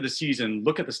 at the end of the season,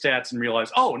 look at the stats and realize,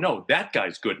 oh, no, that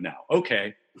guy's good now.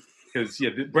 Okay. Because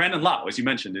Brandon Lau, as you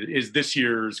mentioned, is this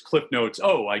year's Cliff Notes.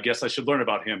 Oh, I guess I should learn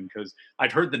about him because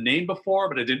I'd heard the name before,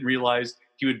 but I didn't realize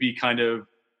he would be kind of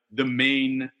the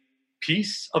main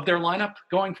piece of their lineup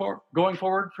going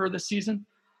forward for this season.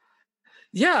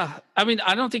 Yeah, I mean,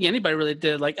 I don't think anybody really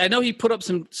did. Like, I know he put up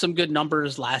some good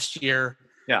numbers last year.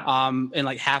 Yeah. In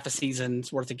like half a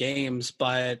season's worth of games,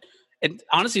 but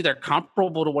honestly, they're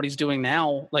comparable to what he's doing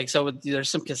now. Like, so there's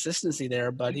some consistency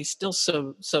there, but he's still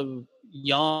so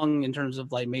young in terms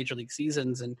of like major league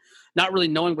seasons and not really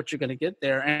knowing what you're going to get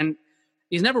there. And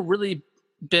he's never really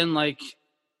been like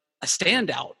a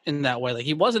standout in that way. Like,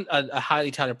 he wasn't a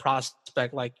highly touted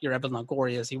prospect like your Evan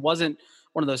Longoria is. He wasn't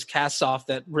one of those casts off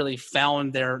that really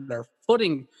found their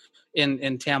footing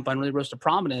in Tampa and really rose to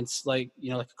prominence, like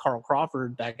like Carl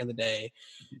Crawford back in the day.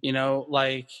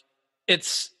 Like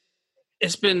it's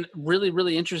been really,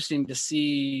 really interesting to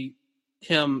see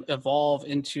him evolve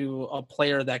into a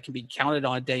player that can be counted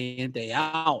on day in, day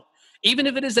out, even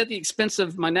if it is at the expense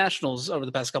of my Nationals over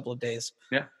the past couple of days.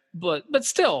 Yeah. But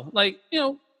still, like,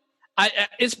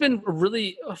 it's been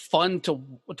really fun to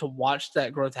watch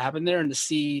that growth happen there and to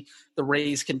see the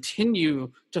Rays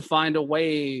continue to find a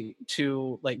way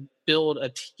to like build a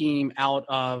team out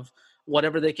of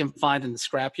whatever they can find in the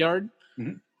scrapyard.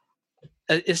 Mm-hmm.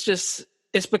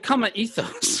 It's become an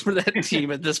ethos for that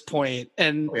team at this point.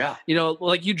 And,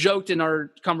 like you joked in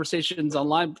our conversations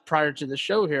online prior to the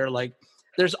show here, like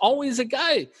there's always a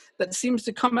guy that seems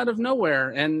to come out of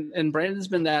nowhere. And Brandon's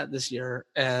been that this year.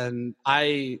 And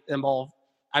I'm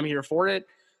here for it.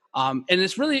 And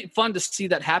it's really fun to see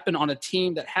that happen on a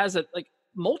team that has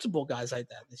multiple guys like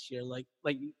that this year. Like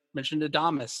you mentioned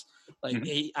Adames,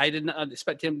 I didn't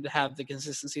expect him to have the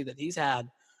consistency that he's had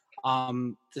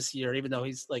this year, even though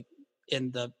he's like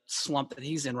in the slump that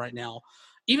he's in right now.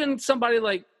 Even somebody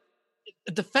like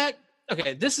the fact,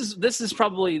 okay, this is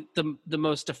probably the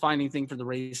most defining thing for the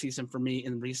Rays season for me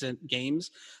in recent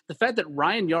games. The fact that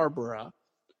Ryan Yarbrough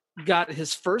got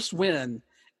his first win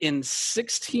in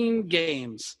 16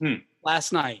 games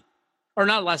last night, or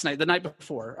not last night, the night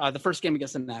before, the first game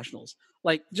against the Nationals.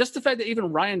 Like, just the fact that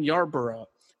even Ryan Yarbrough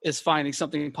is finding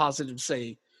something positive to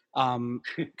say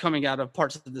coming out of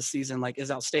parts of the season, like, is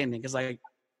outstanding. Because, like,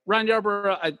 Ryan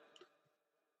Yarbrough, I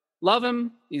love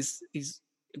him. He's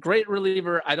a great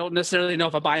reliever. I don't necessarily know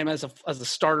if I buy him as a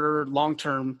starter long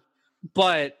term,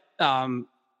 but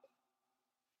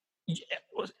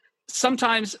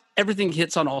sometimes everything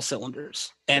hits on all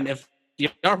cylinders. And if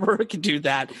Yarbrough can do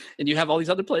that, and you have all these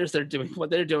other players that are doing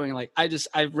what they're doing, like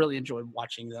I've really enjoyed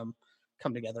watching them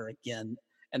come together again.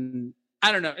 And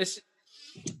I don't know, it's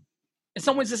in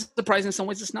some ways it's surprising, in some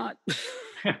ways it's not.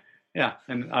 Yeah,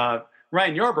 and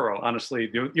Ryan Yarbrough, honestly,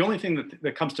 the only thing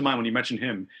that comes to mind when you mention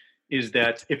him is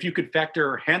that if you could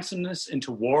factor handsomeness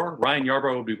into WAR, Ryan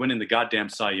Yarbrough would be winning the goddamn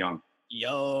Cy Young.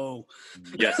 Yo.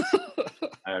 Yes.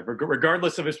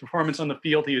 Regardless of his performance on the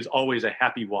field, he is always a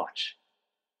happy watch.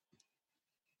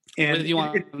 And with you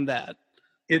on that.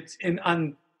 It's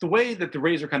on the way that the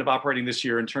Rays are kind of operating this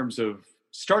year in terms of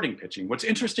starting pitching. What's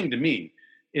interesting to me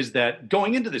is that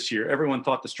going into this year, everyone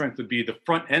thought the strength would be the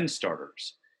front end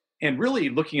starters. And really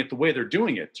looking at the way they're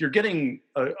doing it, you're getting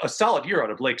a solid year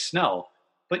out of Blake Snell,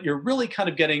 but you're really kind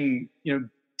of getting,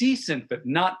 decent but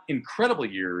not incredible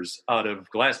years out of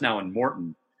Glasnow and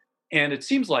Morton. And it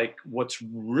seems like what's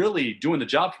really doing the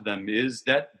job for them is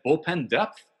that bullpen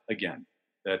depth again.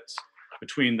 That's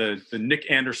between the Nick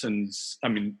Andersons. I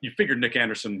mean, you figured Nick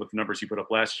Anderson with the numbers he put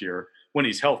up last year when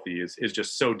he's healthy is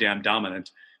just so damn dominant.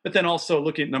 But then also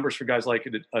looking at numbers for guys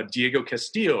like Diego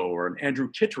Castillo or an Andrew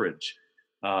Kittredge.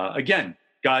 Again,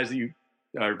 guys that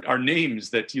are names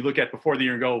that you look at before the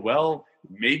year and go, well,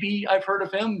 maybe I've heard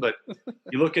of him, but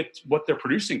you look at what they're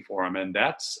producing for him, and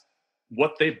that's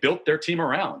what they built their team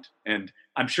around. And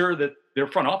I'm sure that their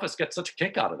front office gets such a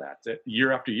kick out of that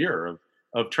year after year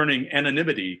of turning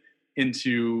anonymity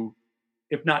into,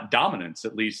 if not dominance,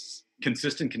 at least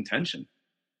consistent contention.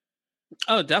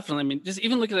 Oh, definitely. I mean, just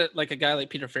even look at it like a guy like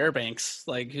Peter Fairbanks,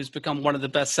 like who's become one of the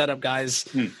best setup guys,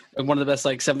 and one of the best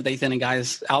like 7th, 8th inning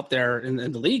guys out there in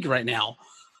the league right now.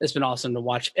 It's been awesome to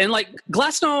watch. And like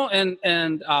Glasnow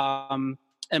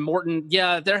and Morton,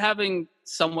 yeah, they're having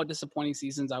somewhat disappointing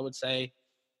seasons, I would say.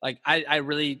 Like I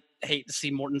really hate to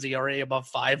see Morton's ERA above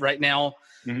 5 right now.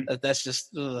 Mm-hmm. That's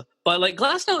just, but like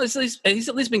Glasnow he's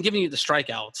at least been giving you the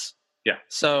strikeouts. Yeah.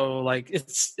 So like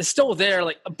it's still there.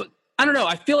 Like, but I don't know.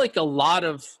 I feel like a lot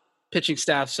of pitching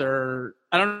staffs are,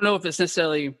 I don't know if it's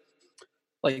necessarily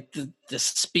like the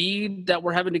speed that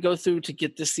we're having to go through to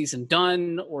get this season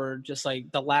done, or just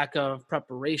like the lack of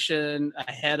preparation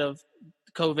ahead of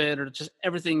COVID, or just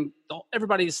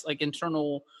everybody's like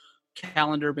internal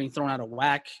calendar being thrown out of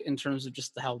whack in terms of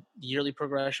just how yearly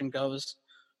progression goes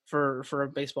for a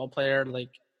baseball player.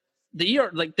 Like the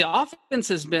offense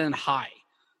has been high.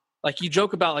 Like you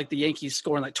joke about like the Yankees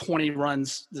scoring like 20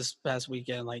 runs this past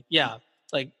weekend. Like, yeah,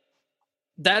 like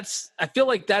I feel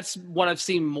like that's what I've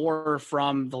seen more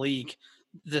from the league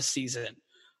this season.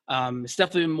 It's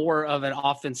definitely more of an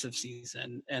offensive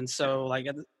season. And so like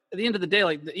at the end of the day,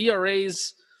 like the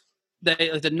ERAs,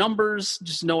 the numbers,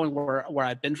 just knowing where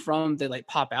I've been from, they like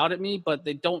pop out at me, but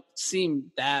they don't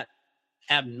seem that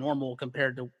abnormal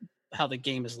compared to how the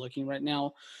game is looking right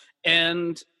now.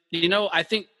 And, I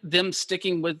think them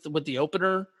sticking with the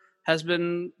opener has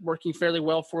been working fairly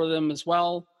well for them as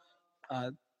well.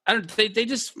 They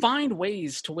just find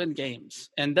ways to win games,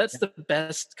 and that's the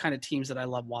best kind of teams that I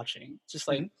love watching. Just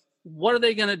like, what are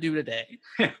they going to do today?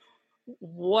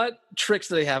 What tricks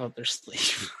do they have up their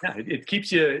sleeve? Yeah, it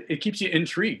keeps you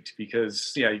intrigued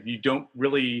because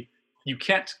you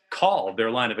can't call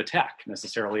their line of attack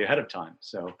necessarily ahead of time.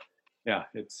 So yeah,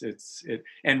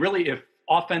 and really if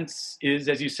offense is,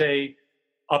 as you say,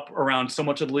 up around so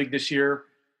much of the league this year,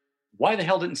 why the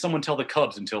hell didn't someone tell the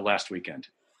Cubs until last weekend?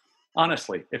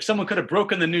 Honestly, if someone could have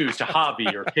broken the news to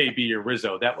Javi or KB or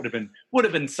Rizzo, that would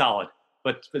have been solid.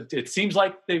 But it seems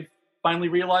like they've finally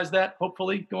realized that,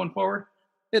 hopefully, going forward.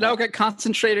 It all got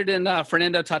concentrated in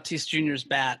Fernando Tatis Jr.'s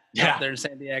bat out there in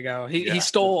San Diego. He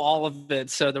stole all of it,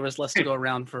 so there was less to go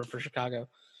around for Chicago.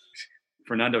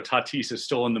 Fernando Tatis has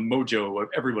stolen the mojo of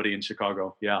everybody in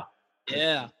Chicago. Yeah.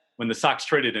 Yeah. When the Sox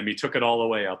traded him, he took it all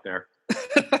away out there.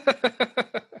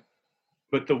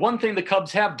 But the one thing the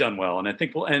Cubs have done well, and I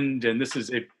think we'll end, and this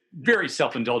is a very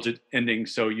self-indulgent ending,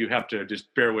 so you have to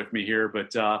just bear with me here,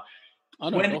 but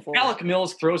when Alec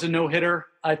Mills throws a no-hitter,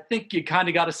 I think you kind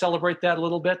of got to celebrate that a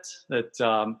little bit.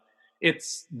 That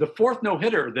it's the 4th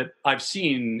no-hitter that I've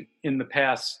seen in the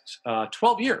past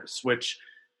 12 years, which,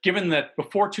 given that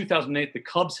before 2008, the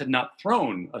Cubs had not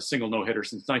thrown a single no-hitter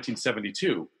since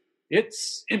 1972,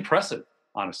 it's impressive,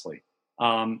 honestly.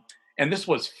 And this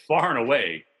was far and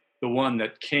away the one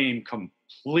that came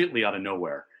completely out of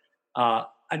nowhere.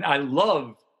 And I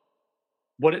love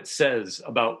what it says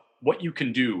about what you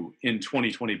can do in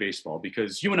 2020 baseball,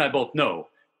 because you and I both know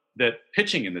that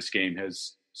pitching in this game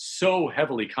has so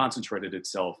heavily concentrated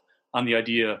itself on the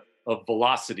idea of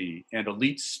velocity and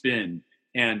elite spin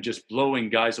and just blowing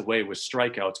guys away with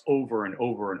strikeouts over and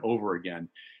over and over again.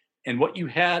 And what you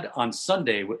had on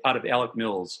Sunday out of Alec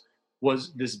Mills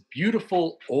was this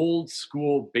beautiful old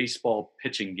school baseball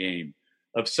pitching game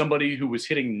of somebody who was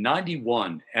hitting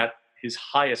 91 at his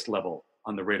highest level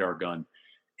on the radar gun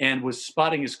and was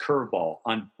spotting his curveball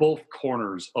on both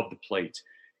corners of the plate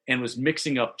and was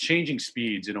mixing up changing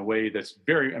speeds in a way that's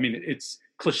it's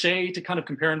cliche to kind of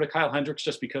compare him to Kyle Hendricks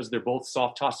just because they're both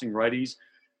soft tossing righties,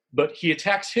 but he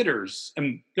attacks hitters.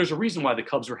 And there's a reason why the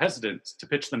Cubs were hesitant to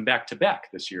pitch them back to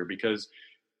back this year, because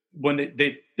when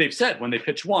they've said when they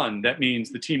pitch one, that means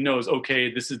the team knows,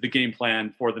 okay, this is the game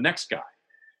plan for the next guy.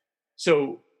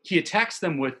 So he attacks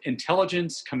them with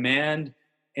intelligence, command,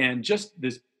 and just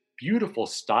this beautiful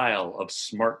style of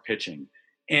smart pitching.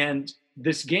 And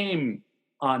this game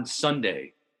on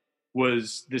Sunday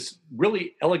was this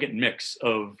really elegant mix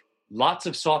of lots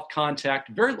of soft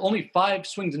contact, only 5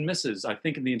 swings and misses, I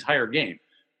think, in the entire game.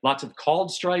 Lots of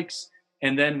called strikes.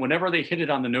 And then whenever they hit it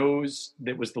on the nose,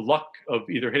 that was the luck of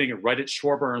either hitting it right at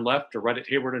Schwarber and left or right at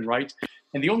Hayward and right.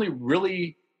 And the only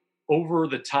really over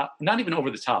the top, not even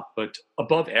over the top, but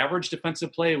above average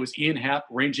defensive play was Ian Happ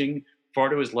ranging far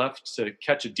to his left to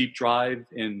catch a deep drive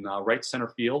in right center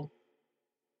field.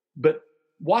 But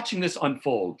watching this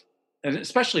unfold, and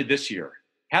especially this year,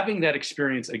 having that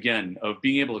experience again of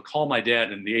being able to call my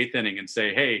dad in the 8th inning and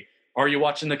say, hey, are you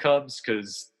watching the Cubs?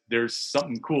 Because there's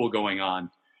something cool going on.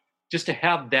 Just to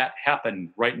have that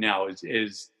happen right now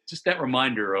is just that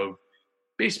reminder of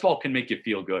baseball can make you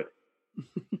feel good.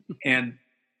 And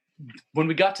when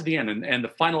we got to the end and the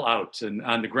final out and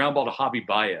on the ground ball to Javi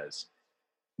Baez,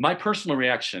 my personal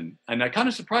reaction, and I kind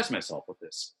of surprised myself with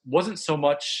this, wasn't so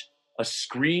much a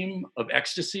scream of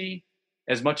ecstasy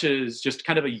as much as just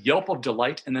kind of a yelp of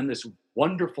delight, and then this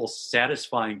wonderful,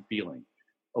 satisfying feeling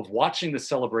of watching the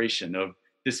celebration of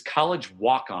this college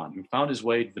walk-on who found his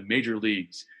way to the major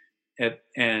leagues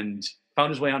and found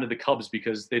his way onto the Cubs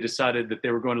because they decided that they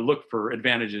were going to look for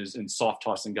advantages in soft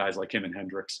tossing guys like him and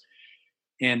Hendricks.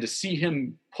 And to see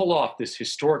him pull off this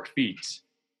historic feat,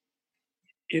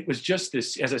 it was just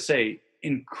this, as I say,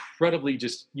 incredibly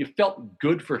just, you felt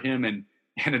good for him. And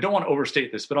I don't want to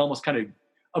overstate this, but almost kind of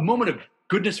a moment of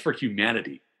goodness for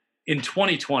humanity in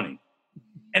 2020.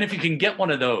 And if you can get one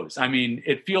of those, I mean,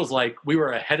 it feels like we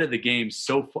were ahead of the game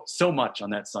so much on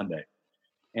that Sunday.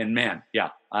 And man, yeah,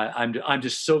 I'm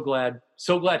just so glad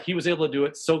he was able to do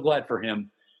it. So glad for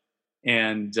him.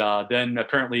 And then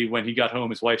apparently when he got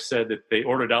home, his wife said that they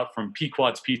ordered out from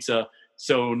Pequod's Pizza.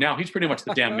 So now he's pretty much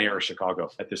the damn mayor of Chicago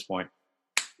at this point.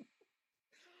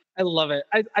 I love it.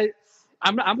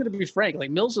 I'm going to be frank.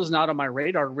 Like, Mills was not on my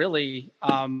radar really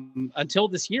until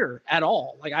this year at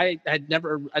all. Like, I'd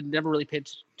never really paid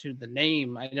to the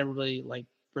name. I never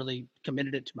really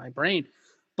committed it to my brain.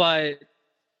 But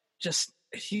just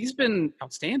he's been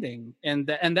outstanding. And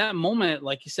that moment,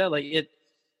 like you said, like it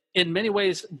in many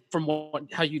ways, from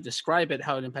how you describe it,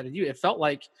 how it impacted you, it felt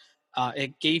like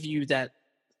it gave you that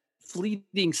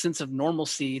fleeting sense of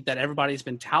normalcy that everybody's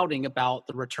been touting about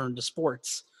the return to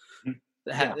sports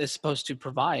that is supposed to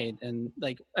provide. And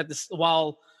like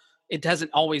while it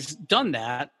hasn't always done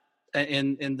that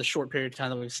in the short period of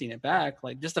time that we've seen it back,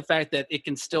 like just the fact that it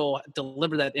can still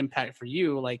deliver that impact for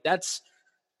you, like that's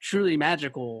truly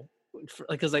magical.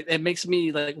 Because like it makes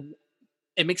me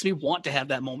want to have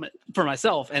that moment for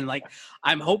myself, and like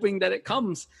I'm hoping that it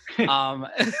comes. But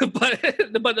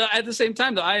at the same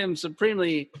time, though, I am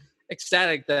supremely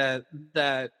ecstatic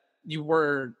that you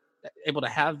were able to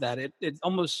have that. It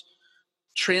almost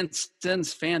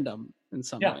transcends fandom in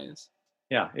some ways.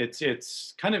 Yeah,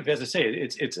 it's kind of, as I say,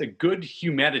 it's a good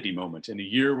humanity moment in a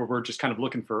year where we're just kind of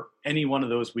looking for any one of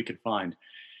those we could find.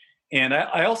 And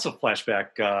I also flash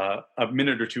back a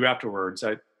minute or two afterwards.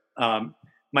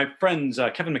 My friends,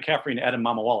 Kevin McCaffrey and Adam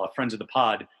Mamawala, friends of the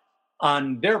pod,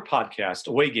 on their podcast,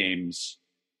 Away Games,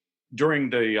 during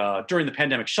the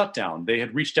pandemic shutdown, they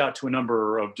had reached out to a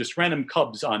number of just random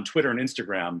Cubs on Twitter and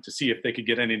Instagram to see if they could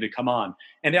get any to come on.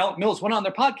 And Alec Mills went on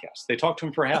their podcast. They talked to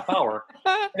him for a half hour.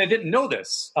 And I didn't know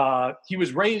this. He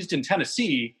was raised in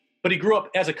Tennessee, but he grew up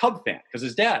as a Cub fan because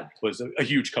his dad was a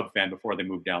huge Cub fan before they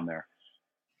moved down there.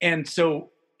 And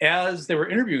so as they were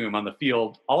interviewing him on the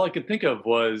field, all I could think of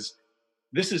was,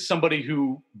 this is somebody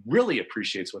who really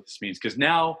appreciates what this means, because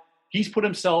now he's put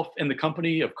himself in the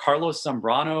company of Carlos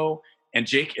Zambrano and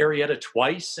Jake Arrieta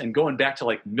twice, and going back to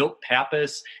like Milt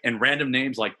Pappas and random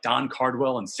names like Don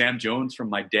Cardwell and Sam Jones from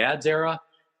my dad's era.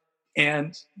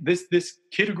 And this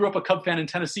kid who grew up a Cub fan in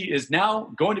Tennessee is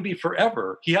now going to be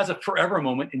forever. He has a forever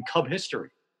moment in Cub history.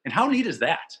 And how neat is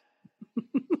that?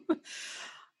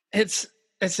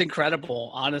 It's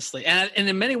incredible, honestly. And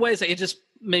in many ways, it just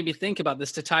made me think about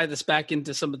this, to tie this back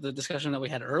into some of the discussion that we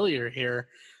had earlier here,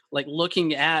 like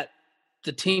looking at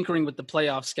the tinkering with the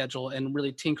playoff schedule and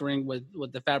really tinkering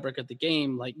with the fabric of the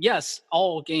game. Like, yes,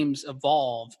 all games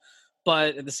evolve,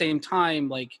 but at the same time,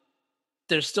 like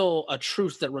there's still a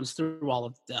truth that runs through all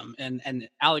of them. And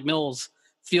Alec Mills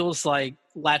feels like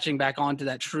latching back onto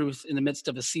that truth in the midst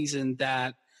of a season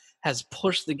that has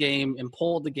pushed the game and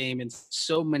pulled the game in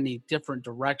so many different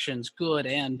directions, good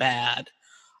and bad.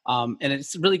 And it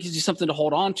really gives you something to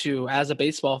hold on to as a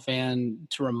baseball fan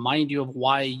to remind you of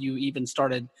why you even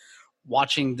started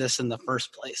watching this in the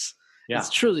first place. Yeah. It's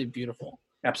truly beautiful.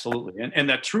 Absolutely. And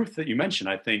that truth that you mentioned,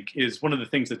 I think, is one of the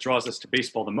things that draws us to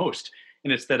baseball the most.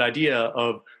 And it's that idea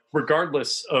of,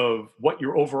 regardless of what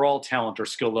your overall talent or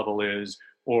skill level is,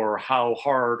 or how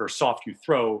hard or soft you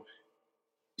throw,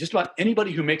 just about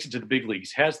anybody who makes it to the big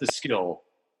leagues has the skill,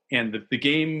 and the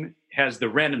game has the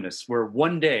randomness where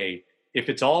one day, if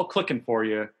it's all clicking for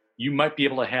you, you might be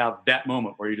able to have that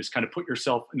moment where you just kind of put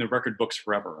yourself in the record books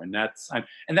forever. And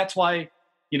that's why,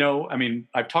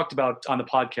 I've talked about on the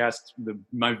podcast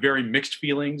my very mixed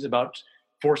feelings about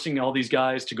forcing all these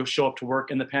guys to go show up to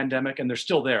work in the pandemic, and they're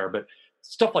still there. But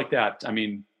stuff like that,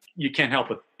 you can't help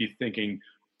but be thinking,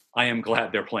 I am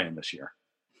glad they're playing this year.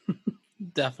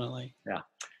 Definitely. Yeah.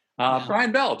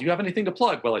 Brian Bell, do you have anything to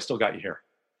plug? Well, I still got you here.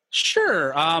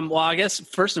 Sure. Well, I guess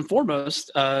first and foremost,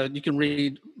 you can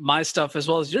read my stuff as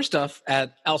well as your stuff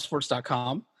at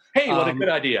outsports.com. Hey, what a good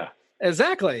idea.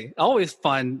 Exactly. Always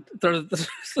fun to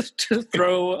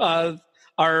throw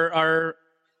our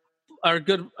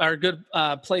good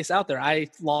place out there. I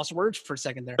lost words for a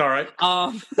second there. All right.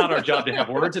 It's not our job to have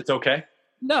words. It's okay.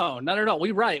 No, not at all. We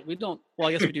write. We don't. Well,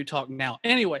 I guess we do talk now.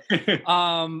 Anyway,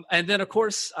 and then, of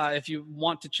course, if you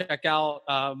want to check out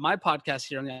my podcast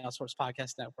here on the Outsports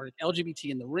Podcast Network,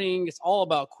 LGBT in the Ring, it's all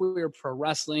about queer pro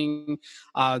wrestling.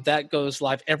 That goes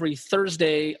live every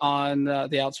Thursday on the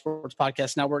Outsports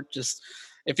Podcast Network. Just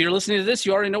if you're listening to this,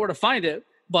 you already know where to find it.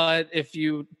 But if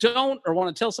you don't or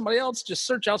want to tell somebody else, just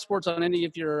search Outsports on any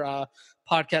of your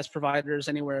podcast providers,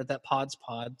 anywhere that pods.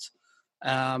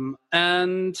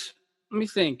 And let me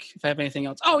think if I have anything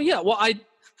else. Oh, yeah. Well,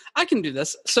 I can do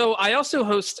this. So I also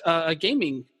host a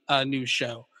gaming news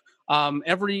show.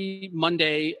 Every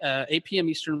Monday, 8 p.m.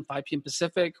 Eastern, 5 p.m.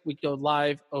 Pacific, we go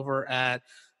live over at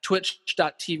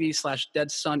twitch.tv/Dead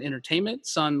Sun Entertainment,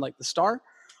 Sun like the star.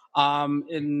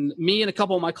 And me and a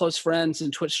couple of my close friends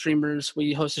and Twitch streamers,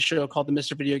 we host a show called the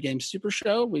Mr. Video Game Super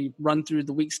Show. We run through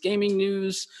the week's gaming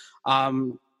news,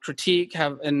 critique,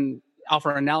 and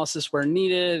offer analysis where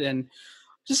needed, and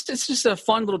it's just a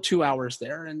fun little 2 hours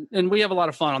there, and we have a lot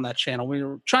of fun on that channel.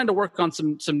 We're trying to work on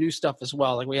some new stuff as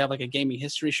well. Like we have like a gaming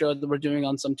history show that we're doing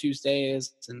on some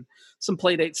Tuesdays and some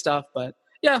Playdate stuff. But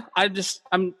yeah,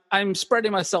 I'm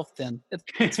spreading myself thin.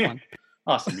 It's fun.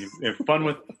 Awesome. You have fun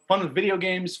with video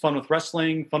games, fun with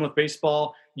wrestling, fun with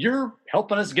baseball. You're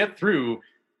helping us get through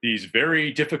these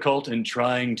very difficult and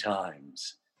trying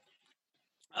times.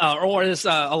 Or as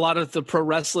a lot of the pro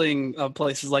wrestling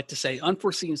places like to say,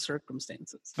 unforeseen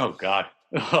circumstances. Oh, God.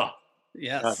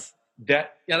 Yes. Gotta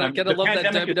love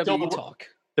that WWE talk.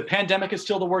 The pandemic is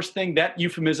still the worst thing. That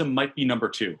euphemism might be number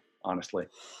 2, honestly.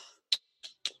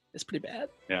 It's pretty bad.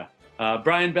 Yeah.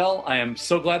 Brian Bell, I am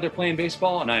so glad they're playing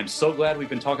baseball, and I am so glad we've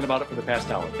been talking about it for the past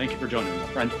hour. Thank you for joining me, my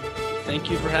friend.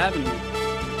 Thank you for having me.